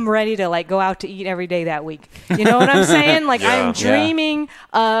I'm ready to like go out to eat every day that week. You know what I'm saying? Like I'm dreaming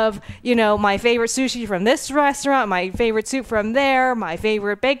of, you know, my favorite sushi from this restaurant, my favorite soup from there, my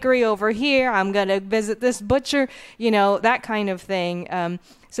favorite bakery over here. I'm going to visit this butcher, you know, that kind of thing.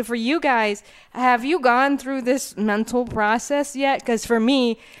 So for you guys, have you gone through this mental process yet? Because for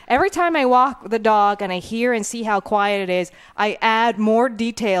me, every time I walk the dog and I hear and see how quiet it is, I add more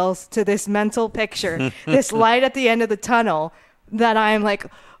details to this mental picture, this light at the end of the tunnel, that I'm like,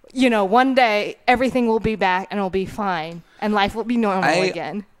 you know, one day everything will be back and it'll be fine and life will be normal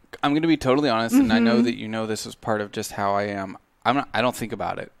again. I'm going to be totally honest, and I know that you know this is part of just how I am. I don't think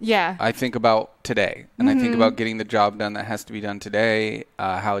about it. Yeah. I think about today, and I think about getting the job done that has to be done today,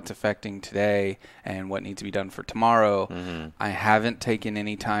 how it's affecting today, and what needs to be done for tomorrow. I haven't taken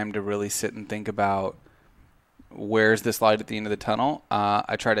any time to really sit and think about where's this light at the end of the tunnel.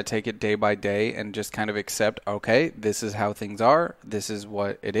 I try to take it day by day and just kind of accept, okay, this is how things are. This is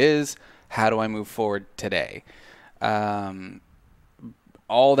what it is. How do I move forward today?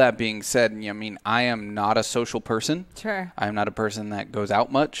 All that being said, I mean, I am not a social person. Sure. I'm not a person that goes out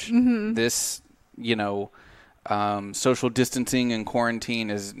much. This, you know, social distancing and quarantine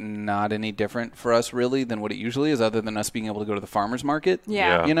is not any different for us really than what it usually is, other than us being able to go to the farmer's market.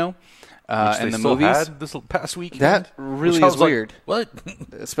 Yeah. You know, Which and they the still movies. had this past weekend. That really Which I is was like, weird. what?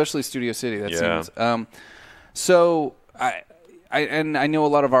 Especially Studio City. That Yeah. seems. So I know a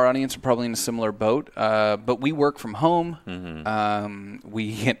lot of our audience are probably in a similar boat, but we work from home.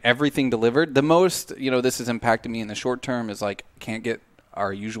 We get everything delivered. The most, you know, this has impacted me in the short term is like can't get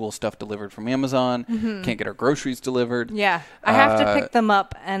our usual stuff delivered from Amazon, can't get our groceries delivered. Yeah, I have to pick them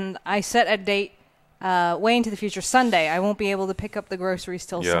up, and I set a date way into the future, Sunday. I won't be able to pick up the groceries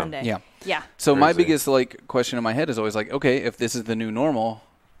till Sunday. Yeah. So my Crazy. biggest like question in my head is always like, okay, if this is the new normal,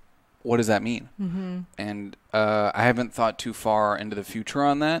 what does that mean? And I haven't thought too far into the future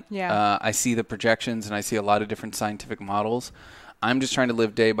on that. Yeah. I see the projections and I see a lot of different scientific models. I'm just trying to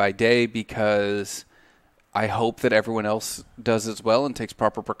live day by day because I hope that everyone else does as well and takes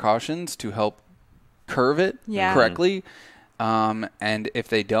proper precautions to help curve it correctly. And if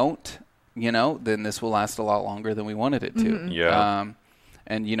they don't, you know, then this will last a lot longer than we wanted it to. Yeah.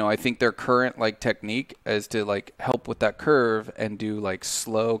 And, you know, I think their current, like, technique is to, like, help with that curve and do, like,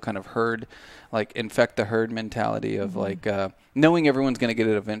 slow kind of herd, like, infect the herd mentality of, like, knowing everyone's going to get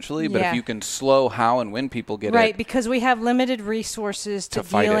it eventually. But if you can slow how and when people get it. Right, because we have limited resources to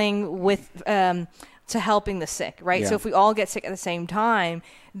dealing with to helping the sick, right? Yeah. So if we all get sick at the same time,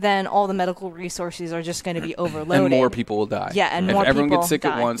 then all the medical resources are just going to be overloaded. And more people will die. Yeah, and if more everyone people gets sick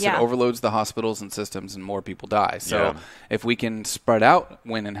die. at once, Yeah. it overloads the hospitals and systems and more people die. So Yeah. if we can spread out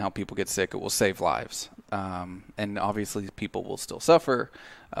when and how people get sick, it will save lives. And obviously people will still suffer,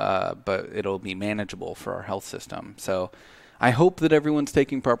 but it'll be manageable for our health system. So I hope that everyone's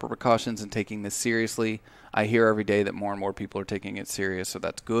taking proper precautions and taking this seriously. I hear every day that more and more people are taking it serious, so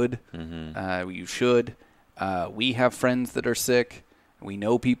that's good. You should. We have friends that are sick. We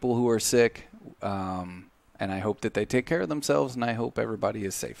know people who are sick. And I hope that they take care of themselves, and I hope everybody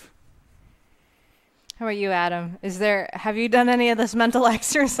is safe. How about you, Adam? Have you done any of this mental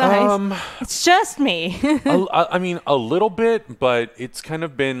exercise? It's just me. I mean, a little bit, but it's kind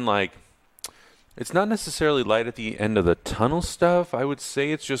of been like, it's not necessarily light at the end of the tunnel stuff. I would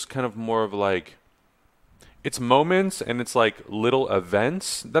say it's just kind of more of like, it's moments and it's like little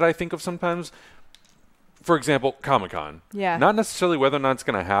events that I think of sometimes. For example, Comic-Con. Yeah. Not necessarily whether or not it's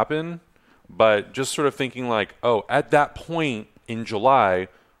going to happen, but just sort of thinking like, oh, at that point in July,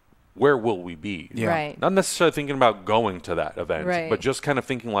 where will we be? Yeah. Right. Not necessarily thinking about going to that event, Right. but just kind of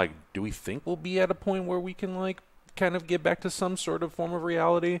thinking like, do we think we'll be at a point where we can like kind of get back to some sort of form of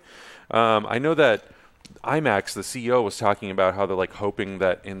reality? I know that IMAX, the CEO, was talking about how they're like hoping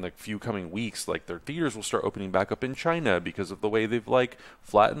that in the few coming weeks, like their theaters will start opening back up in China because of the way they've like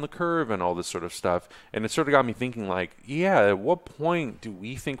flattened the curve and all this sort of stuff. And it sort of got me thinking like, yeah, at what point do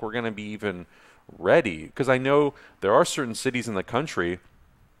we think we're going to be even ready? Because I know there are certain cities in the country,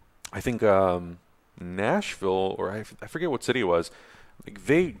 I think Nashville, or I forget what city it was, like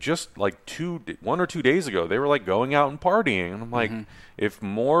they just like 1 or 2 days ago, they were like going out and partying. And I'm like, if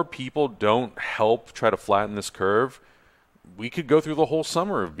more people don't help try to flatten this curve, we could go through the whole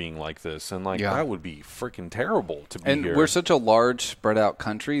summer of being like this. And like, that would be freaking terrible to be And here. we're such a large, spread out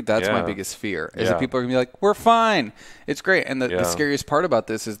country. That's my Yeah. biggest fear. Is Yeah. that people are going to be like, we're fine. It's great. And the Yeah. scariest part about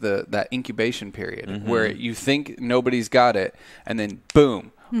this is that incubation period where you think nobody's got it. And then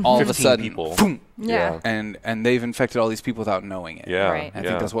boom, all of a 15 sudden, people. boom, Yeah. and they've infected all these people without knowing it. Yeah. Right. I yeah.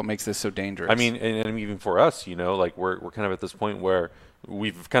 think that's what makes this so dangerous. I mean, and even for us, you know, like we're kind of at this point where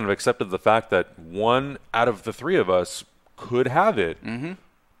we've kind of accepted the fact that one out of the three of us could have it,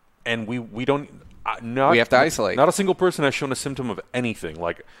 and we don't. We have to isolate. Not a single person has shown a symptom of anything,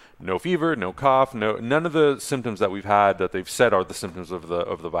 like no fever, no cough, none of the symptoms that we've had that they've said are the symptoms of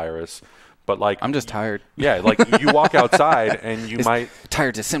the virus. But like, I'm just tired. Yeah, like you walk outside and you might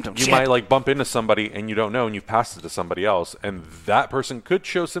tired to symptoms. You might like bump into somebody and you don't know, and you pass it to somebody else, and that person could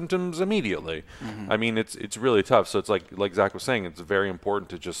show symptoms immediately. I mean, it's really tough. So it's like Zach was saying, it's very important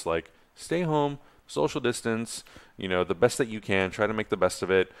to just like stay home, social distance, the best that you can, try to make the best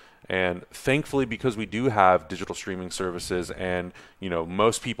of it. And thankfully, because we do have digital streaming services and,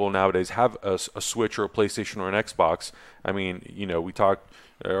 most people nowadays have a Switch or a PlayStation or an Xbox. I mean,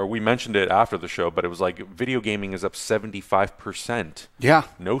 we mentioned it after the show, but it was like video gaming is up 75%. Yeah.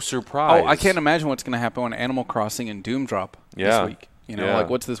 No surprise. Oh, I can't imagine what's going to happen when Animal Crossing and Doom drop this week.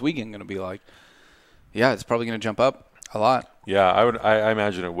 Like what's this weekend going to be like? Yeah, it's probably going to jump up a lot. Yeah, I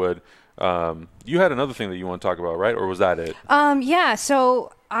imagine it would. You had another thing that you want to talk about, right? Or was that it? Yeah,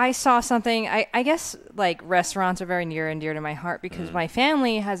 so I saw something. I guess like restaurants are very near and dear to my heart because my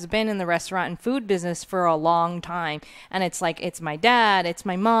family has been in the restaurant and food business for a long time. And it's like, it's my dad, it's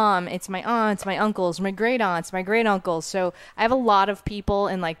my mom, it's my aunts, my uncles, my great aunts, my great uncles. So I have a lot of people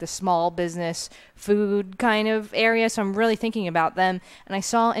in like the small business food kind of area. So I'm really thinking about them. And I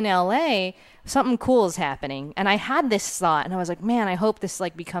saw in LA, something cool is happening. And I had this thought and I was like, man, I hope this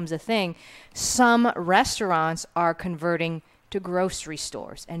like becomes a thing. Some restaurants are converting to grocery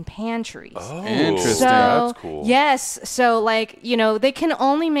stores and pantries. Oh, interesting. So, that's cool. Yes. So like, they can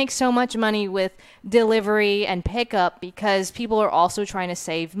only make so much money with delivery and pickup because people are also trying to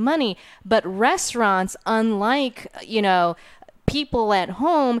save money. But restaurants, unlike, people at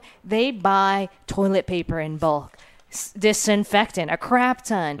home, they buy toilet paper in bulk, disinfectant, a crap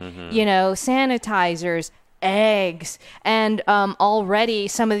ton, sanitizers, eggs, and already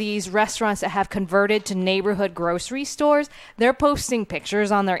some of these restaurants that have converted to neighborhood grocery stores, they're posting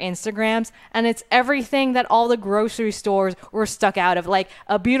pictures on their Instagrams, and it's everything that all the grocery stores were stuck out of. Like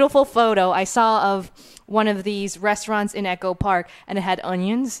a beautiful photo I saw of one of these restaurants in Echo Park, and it had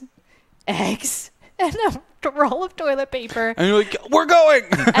onions, eggs, and a roll of toilet paper. And you're like, we're going.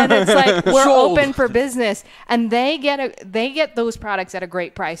 And it's like, we're Sold. open for business. And they get those products at a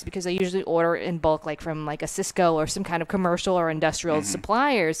great price because they usually order in bulk, like from like a Cisco or some kind of commercial or industrial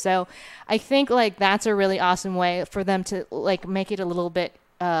suppliers. So I think like that's a really awesome way for them to like make it a little bit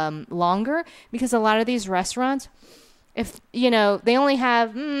longer, because a lot of these restaurants, if they only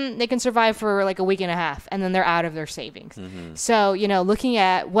have they can survive for like a week and a half and then they're out of their savings. So looking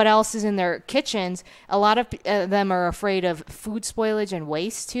at what else is in their kitchens, a lot of them are afraid of food spoilage and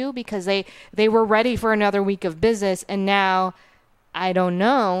waste too, because they were ready for another week of business and now I don't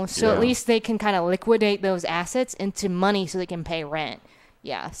know. So at least they can kind of liquidate those assets into money so they can pay rent.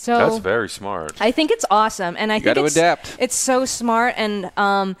 Yeah, so that's very smart. I think it's awesome, and I think adapt. It's so smart, and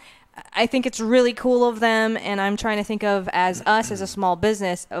I think it's really cool of them, and I'm trying to think of as us as a small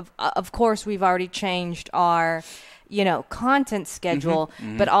business. Of course, we've already changed our, content schedule,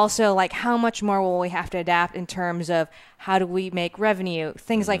 but also like how much more will we have to adapt in terms of how do we make revenue,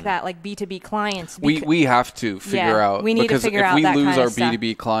 things like that, like B2B clients. We have to figure out. We need to figure out that because if we lose kind our of stuff.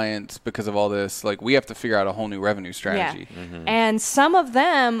 B2B clients because of all this, like we have to figure out a whole new revenue strategy. Yeah. And some of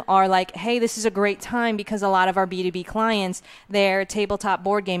them are like, hey, this is a great time because a lot of our B2B clients, they're tabletop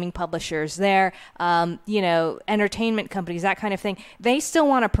board gaming publishers, they're, entertainment companies, that kind of thing. They still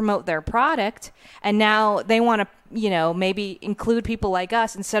want to promote their product, and now they want to, maybe include people like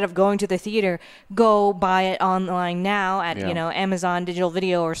us. Instead of going to the theater, go buy it online now at, Amazon Digital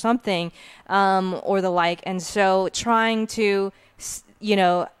Video or something, or the like. And so trying to,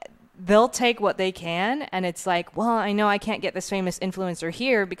 they'll take what they can, and it's like, well, I know I can't get this famous influencer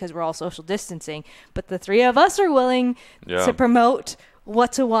here because we're all social distancing, but the three of us are willing to promote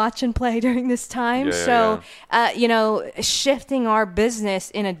what to watch and play during this time. Shifting our business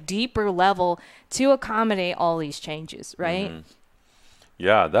in a deeper level to accommodate all these changes, right?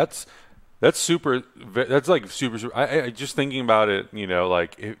 Yeah, that's super. That's like super. I just thinking about it,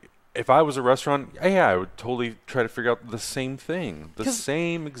 like if I was a restaurant, I would totally try to figure out the same thing, the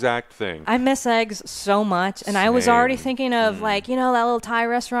same exact thing. I miss eggs so much, and I was already thinking of like, that little Thai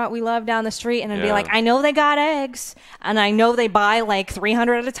restaurant we love down the street, and I'd be like, I know they got eggs, and I know they buy like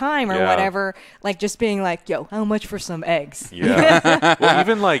 300 at a time or whatever. Like just being like, yo, how much for some eggs? Yeah. Well,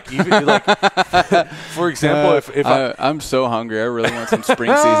 even like, for example, if I'm so hungry, I really want some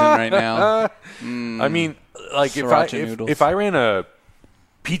spring season right now. I mean, like if I ran a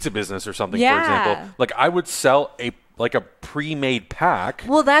pizza business or something, for example, like I would sell a pre-made pack.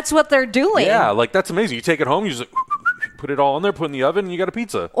 Well, that's what they're doing. Yeah, like that's amazing. You take it home, you just like put it all in there, put it in the oven, and you got a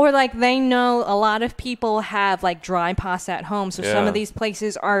pizza. Or like they know a lot of people have like dry pasta at home. So some Yeah. of these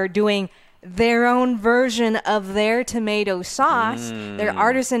places are doing their own version of their tomato sauce, their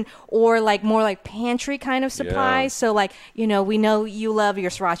artisan, or like more like pantry kind of supplies. Yeah. So like, we know you love your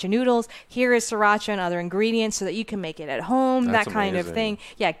sriracha noodles. Here is sriracha and other ingredients so that you can make it at home, That's that kind of amazing. thing.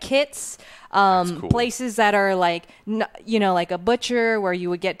 Yeah, kits. cool. Places that are like, like a butcher where you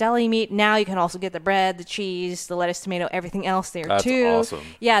would get deli meat. Now you can also get the bread, the cheese, the lettuce, tomato, everything else there That's too. awesome.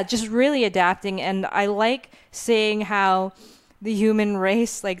 Yeah, just really adapting. And I like seeing how the human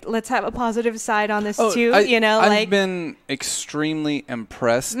race, like, let's have a positive side on this too. I've been extremely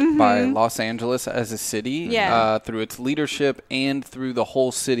impressed by Los Angeles as a city, Yeah. through its leadership and through the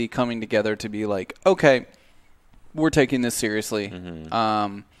whole city coming together to be like, okay, we're taking this seriously.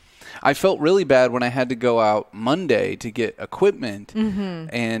 I felt really bad when I had to go out Monday to get equipment,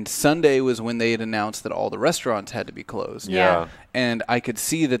 and Sunday was when they had announced that all the restaurants had to be closed. Yeah. And I could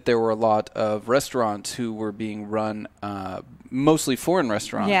see that there were a lot of restaurants who were being run, mostly foreign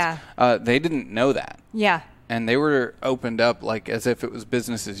restaurants. Yeah. They didn't know that. Yeah. And they were opened up like as if it was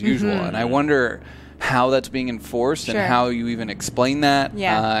business as usual. And I wonder how that's being enforced Sure. and how you even explain that,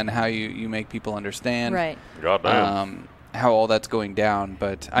 Yeah. and how you make people understand Right. Goddamn. how all that's going down.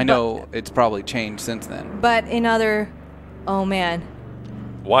 But I know it's probably changed since then. But in other, oh man,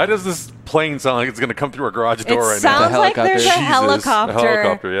 Why does this plane sound like it's going to come through our garage door it right now? sounds like there's a helicopter. Jesus. helicopter, A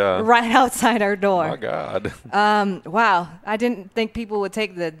helicopter, yeah. right outside our door. Oh, my God. Wow, I didn't think people would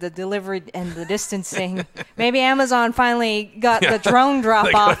take the delivery and the distancing. Maybe Amazon finally got the drone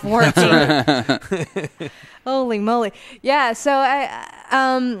drop off working. Holy moly! Yeah, so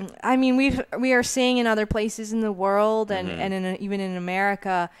I mean, we are seeing in other places in the world and even in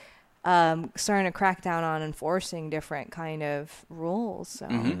America, starting to crack down on enforcing different kind of rules. So.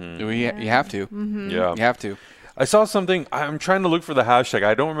 You have to. Yeah. You have to. I saw something. I'm trying to look for the hashtag.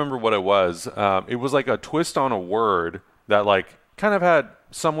 I don't remember what it was. It was like a twist on a word that like kind of had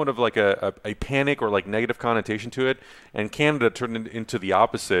somewhat of like a panic or like negative connotation to it. And Canada turned it into the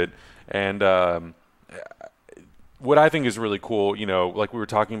opposite. And what I think is really cool, like we were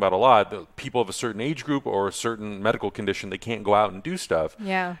talking about a lot, the people of a certain age group or a certain medical condition, they can't go out and do stuff.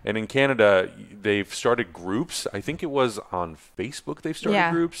 Yeah. And in Canada, they've started groups. I think it was on Facebook they've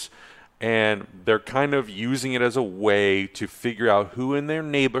started groups. And they're kind of using it as a way to figure out who in their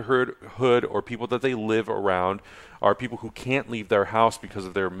neighborhood or people that they live around are people who can't leave their house because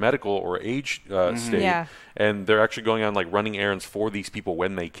of their medical or age state. Yeah. And they're actually going on like running errands for these people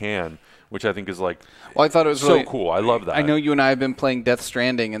when they can, which I think is like Well, I thought it was so really cool. I love that. I know you and I have been playing Death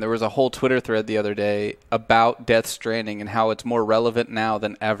Stranding, and there was a whole Twitter thread the other day about Death Stranding and how it's more relevant now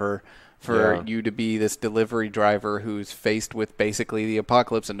than ever for you to be this delivery driver who's faced with basically the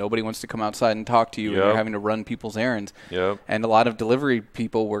apocalypse and nobody wants to come outside and talk to you, and you're having to run people's errands. Yep. And a lot of delivery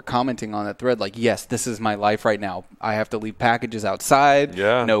people were commenting on that thread like, yes, this is my life right now. I have to leave packages outside,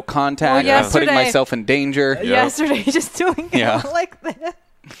 Yeah. no contact, Well, I'm putting yesterday- myself in danger. Yesterday, just doing it Yeah. like that.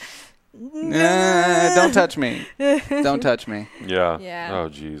 Don't touch me. Don't touch me. Yeah. Yeah. Oh,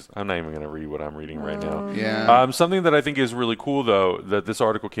 geez. I'm not even going to read what I'm reading right now. Yeah. Something that I think is really cool, though, that this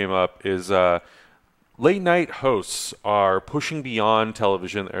article came up is late night hosts are pushing beyond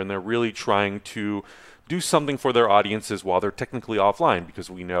television, and they're really trying to do something for their audiences while they're technically offline, because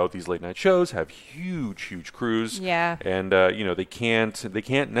we know these late night shows have huge crews. Yeah. And they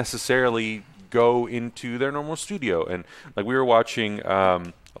can't necessarily go into their normal studio. And like we were watching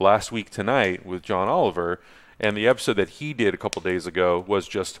last week tonight with John Oliver, and the episode that he did a couple days ago was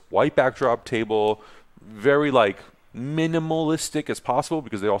just white backdrop table, very like minimalistic as possible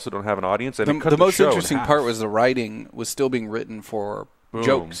because they also don't have an audience. And it cut The most show in interesting half. part was the writing was still being written for Boom,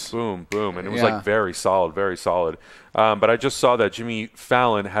 jokes. boom, boom, and it was Yeah. like very solid, very solid. But I just saw that Jimmy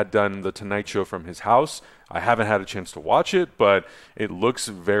Fallon had done the Tonight Show from his house. I haven't had a chance to watch it, but it looks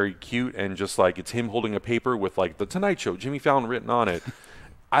very cute, and just like it's him holding a paper with like the Tonight Show, Jimmy Fallon written on it.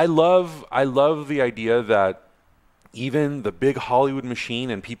 I love the idea that even the big Hollywood machine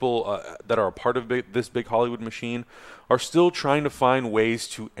and people that are a part of this big Hollywood machine are still trying to find ways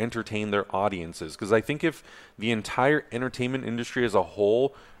to entertain their audiences. Because I think if the entire entertainment industry as a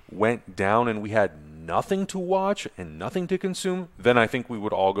whole went down and we had nothing to watch and nothing to consume, then I think we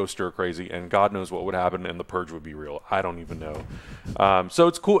would all go stir crazy, and God knows what would happen, and the purge would be real. I don't even know. So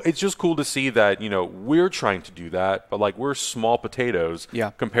it's cool. It's just cool to see that, we're trying to do that, but like we're small potatoes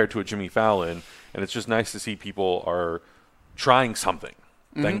compared to a Jimmy Fallon. And it's just nice to see people are trying something.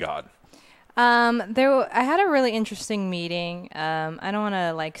 Thank God. I had a really interesting meeting. I don't want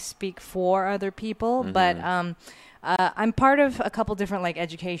to like speak for other people, but I'm part of a couple different like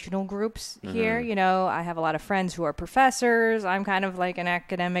educational groups here. You know, I have a lot of friends who are professors. I'm kind of like an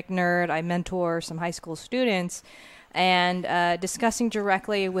academic nerd. I mentor some high school students, and discussing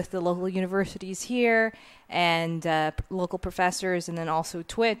directly with the local universities here and local professors, and then also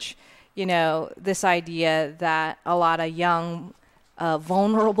Twitch. You know, this idea that a lot of young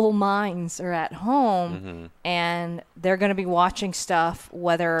vulnerable minds are at home and they're going to be watching stuff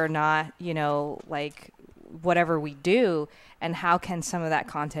whether or not, you know, like whatever we do, and how can some of that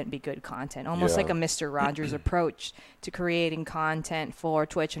content be good content, almost like a Mr. Rogers approach to creating content for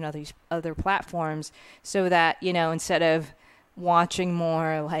Twitch and other platforms, so that, you know, instead of watching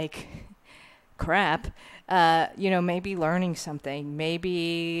more like crap, you know, maybe learning something,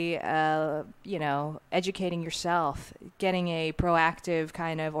 maybe, you know, educating yourself, getting a proactive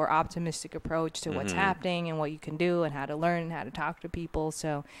kind of or optimistic approach to what's happening and what you can do and how to learn and how to talk to people.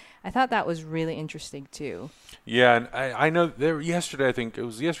 So I thought that was really interesting too. Yeah, and I know yesterday, I think it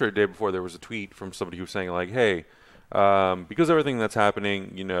was yesterday or the day before, there was a tweet from somebody who was saying like, hey, because everything that's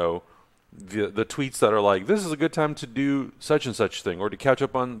happening, you know, the tweets that are like, this is a good time to do such and such thing or to catch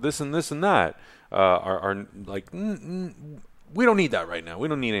up on this and this and that, are like, we don't need that right now. We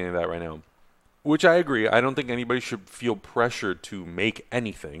don't need any of that right now. Which I agree. I don't think anybody should feel pressure to make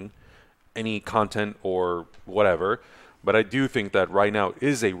anything, any content or whatever. But I do think that right now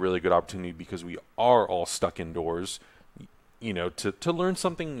is a really good opportunity because we are all stuck indoors, you know, to learn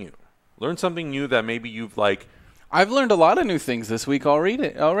something new. Learn something new that maybe you've like. I've learned a lot of new things this week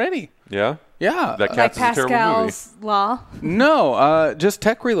already. Yeah? Yeah. That Like Cats is a terrible movie. Pascal's law. No, just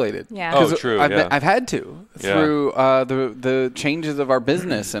tech related. Yeah. Oh, true. I've had to through the changes of our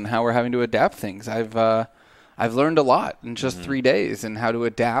business and how we're having to adapt things. I've learned a lot in just 3 days and how to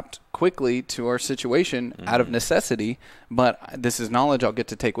adapt quickly to our situation out of necessity. But this is knowledge I'll get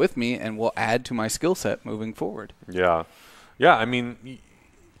to take with me and will add to my skill set moving forward. Yeah. Yeah, I mean,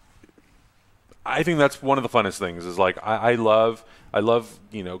 I think that's one of the funnest things is like I love,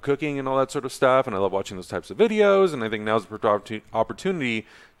 you know, cooking and all that sort of stuff, and I love watching those types of videos, and I think now's the opportunity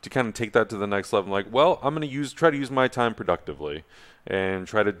to kind of take that to the next level. Like, well, I'm going to try to use my time productively and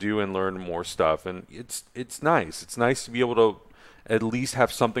try to do and learn more stuff, and it's nice. It's nice to be able to at least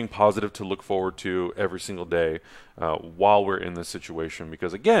have something positive to look forward to every single day while we're in this situation,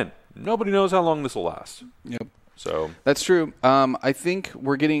 because again, nobody knows how long this will last. Yep. So that's true. I think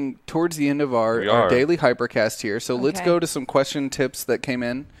we're getting towards the end of our daily Hypercast here. So let's go to some question tips that came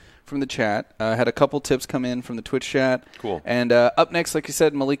in from the chat. I had a couple tips come in from the Twitch chat. Cool. And up next, like you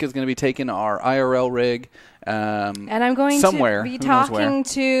said, Malika's going to be taking our IRL rig. And I'm going somewhere. to be talking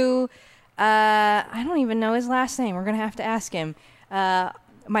to, I don't even know his last name. We're going to have to ask him.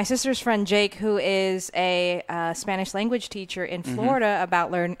 My sister's friend Jake, who is a Spanish language teacher in Florida,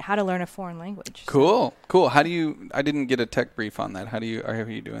 about how to learn a foreign language. Cool. How do you? I didn't get a tech brief on that. How are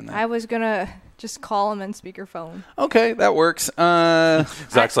you doing that? I was gonna just call him on speakerphone. Okay, that works.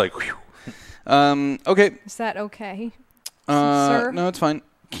 Zach's like, whew. Okay. Is that okay, sir? No, it's fine.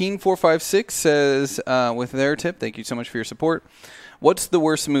 Keen456 says, with their tip, thank you so much for your support. What's the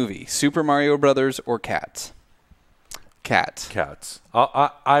worst movie, Super Mario Brothers or Cats? Cats.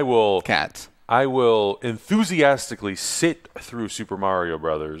 I will. Cats. I will enthusiastically sit through Super Mario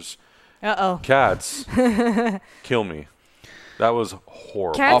Brothers. Cats. Kill me. That was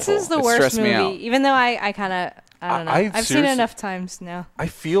horrible. Cats is the worst me out. movie. Even though I kind of, I don't know. I've seen it enough times now. I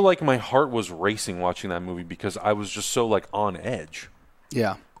feel like my heart was racing watching that movie because I was just so like on edge.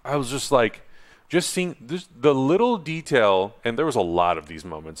 Yeah. I was just like, just seeing this, the little detail, and there was a lot of these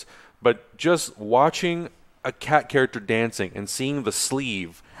moments, but just watching a cat character dancing and seeing the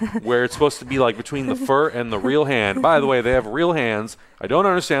sleeve where it's supposed to be like between the fur and the real hand. By the way, they have real hands. I don't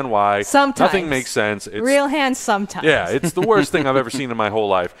understand why. Sometimes. Nothing makes sense. It's, real hands sometimes. Yeah, it's the worst thing I've ever seen in my whole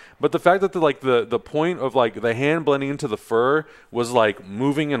life. But the fact that the point of like the hand blending into the fur was like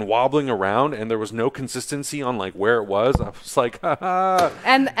moving and wobbling around and there was no consistency on like where it was, I was like, ha ha.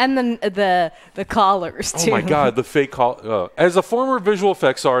 And then the collars too. Oh my God, the fake collar. As a former visual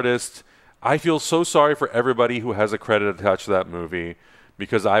effects artist, I feel so sorry for everybody who has a credit attached to that movie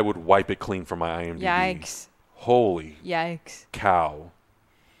because I would wipe it clean from my IMDb. Yikes. Holy Yikes. cow.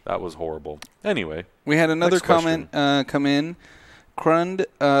 That was horrible. Anyway. We had another next question. comment come in. Krund,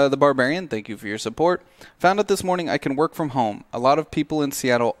 the Barbarian, thank you for your support. Found out this morning I can work from home. A lot of people in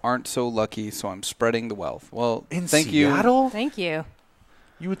Seattle aren't so lucky, so I'm spreading the wealth. Well, thank you. Seattle? Thank you.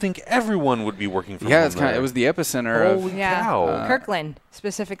 You would think everyone would be working from Yeah, home. it was the epicenter Holy of. cow. Kirkland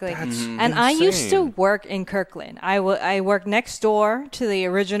specifically. That's and I used to insane. work in Kirkland. I worked next door to the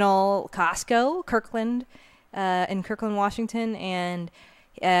original Costco, Kirkland, in Kirkland, Washington, and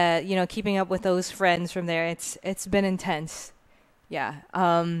keeping up with those friends from there, it's been intense. Yeah.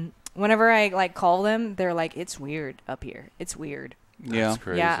 Whenever I like call them, they're like, it's weird up here. It's weird. Yeah. That's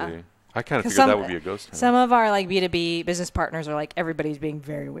crazy. Yeah. I kind of figured Some- that would be a ghost town. Some of our like B2B business partners are like, everybody's being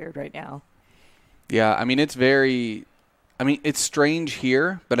very weird right now. Yeah, I mean, it's strange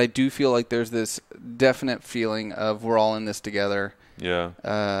here, but I do feel like there's this definite feeling of we're all in this together. Yeah.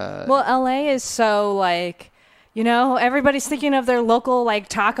 Well, LA is so like, everybody's thinking of their local like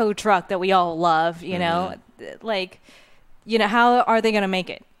taco truck that we all love, like, how are they going to make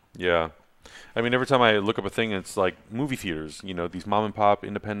it? Yeah. I mean, every time I look up a thing, it's like movie theaters. These mom and pop,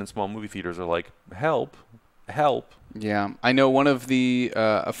 independent, small movie theaters are like, help. Yeah, I know one of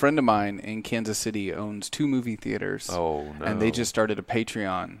a friend of mine in Kansas City owns 2 movie theaters. Oh, no. And they just started a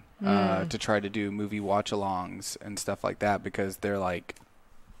Patreon to try to do movie watch-alongs and stuff like that because they're like...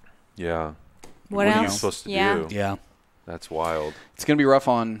 Yeah. What are you else? supposed to Yeah. do? Yeah. That's wild. It's going to be rough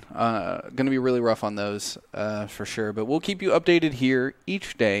really rough on those for sure. But we'll keep you updated here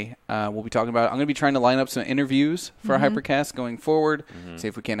each day. We'll be talking about I'm going to be trying to line up some interviews for Hypercast going forward. See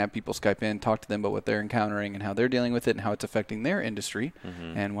if we can have people Skype in, talk to them about what they're encountering and how they're dealing with it and how it's affecting their industry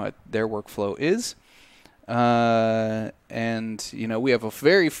and what their workflow is. And, we have a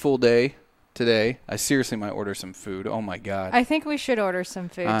very full day today. I seriously might order some food. Oh, my God. I think we should order some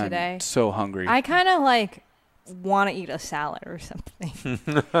food today. I'm so hungry. I kind of like want to eat a salad or something.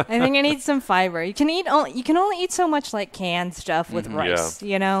 I think I need some fiber. You can only eat so much like canned stuff with rice,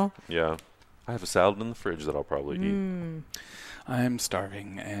 Yeah. I have a salad in the fridge that I'll probably eat. I'm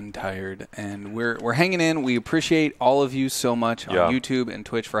starving and tired, and we're hanging in. We appreciate all of you so much on YouTube and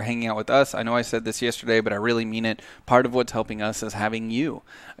Twitch for hanging out with us. I know I said this yesterday, but I really mean it. Part of what's helping us is having you.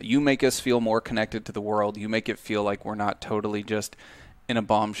 You make us feel more connected to the world. You make it feel like we're not totally just in a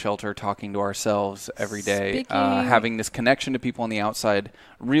bomb shelter talking to ourselves every day. Having this connection to people on the outside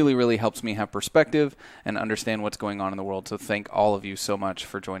really, really helps me have perspective and understand what's going on in the world. So thank all of you so much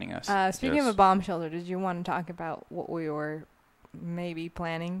for joining us. Speaking of a bomb shelter, did you want to talk about what we were maybe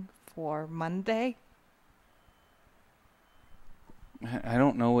planning for Monday? I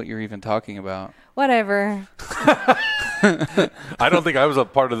don't know what you're even talking about. Whatever. I don't think I was a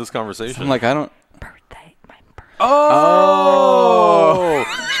part of this conversation. I'm like, I don't... My birthday. Oh!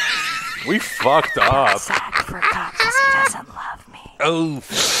 We fucked up. Zach forgot because he doesn't love me. Oh.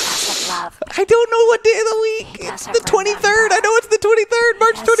 Doesn't love me. I don't know what day of the week. It's the 23rd. I know it's the 23rd,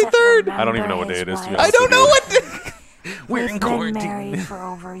 March 23rd. I don't even know what day it is, to be I honest don't with know you. what day. We're in quarantine. We've been married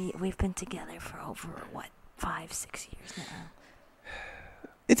for we've been together for over, 5-6 years now.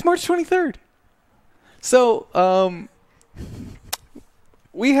 It's March 23rd. So,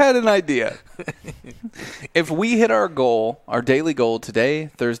 we had an idea. If we hit our goal, our daily goal today,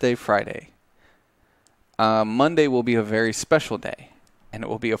 Thursday, Friday, Monday will be a very special day. And it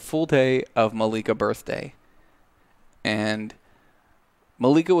will be a full day of Malika birthday. And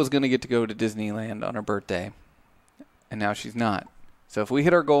Malika was going to get to go to Disneyland on her birthday. And now she's not. So if we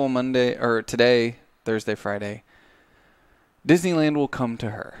hit our goal Monday or today, Thursday, Friday, Disneyland will come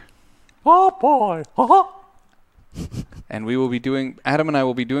to her. Oh, boy. And we will be Adam and I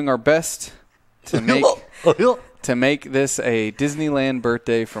will be doing our best to make this a Disneyland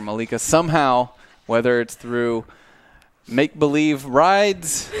birthday for Malika somehow, whether it's through make-believe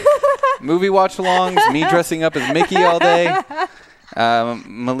rides, movie watch-alongs, me dressing up as Mickey all day.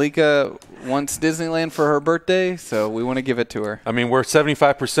 Malika wants Disneyland for her birthday, so we want to give it to her. I mean, we're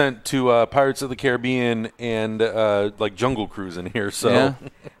 75% to Pirates of the Caribbean and like Jungle Cruise in here. So, Yeah.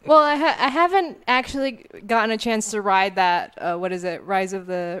 Well, I haven't actually gotten a chance to ride that, what is it, Rise of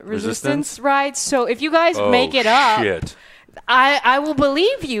the Resistance ride. So if you guys make it up, shit. I will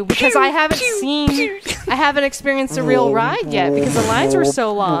believe you because I haven't experienced a real ride yet because the lines were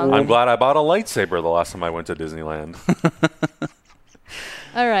so long. I'm glad I bought a lightsaber the last time I went to Disneyland.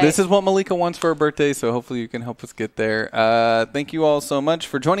 All right. This is what Malika wants for her birthday, so hopefully you can help us get there. Thank you all so much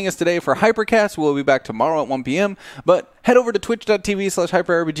for joining us today for Hypercast. We'll be back tomorrow at 1 p.m., but head over to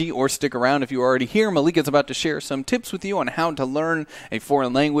twitch.tv/hyperrpg or stick around if you're already here. Malika's about to share some tips with you on how to learn a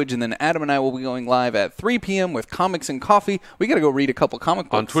foreign language, and then Adam and I will be going live at 3 p.m. with Comics and Coffee. We got to go read a couple comic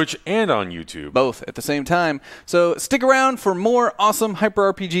books. On Twitch and on YouTube. Both at the same time. So stick around for more awesome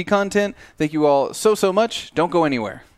Hyper RPG content. Thank you all so much. Don't go anywhere.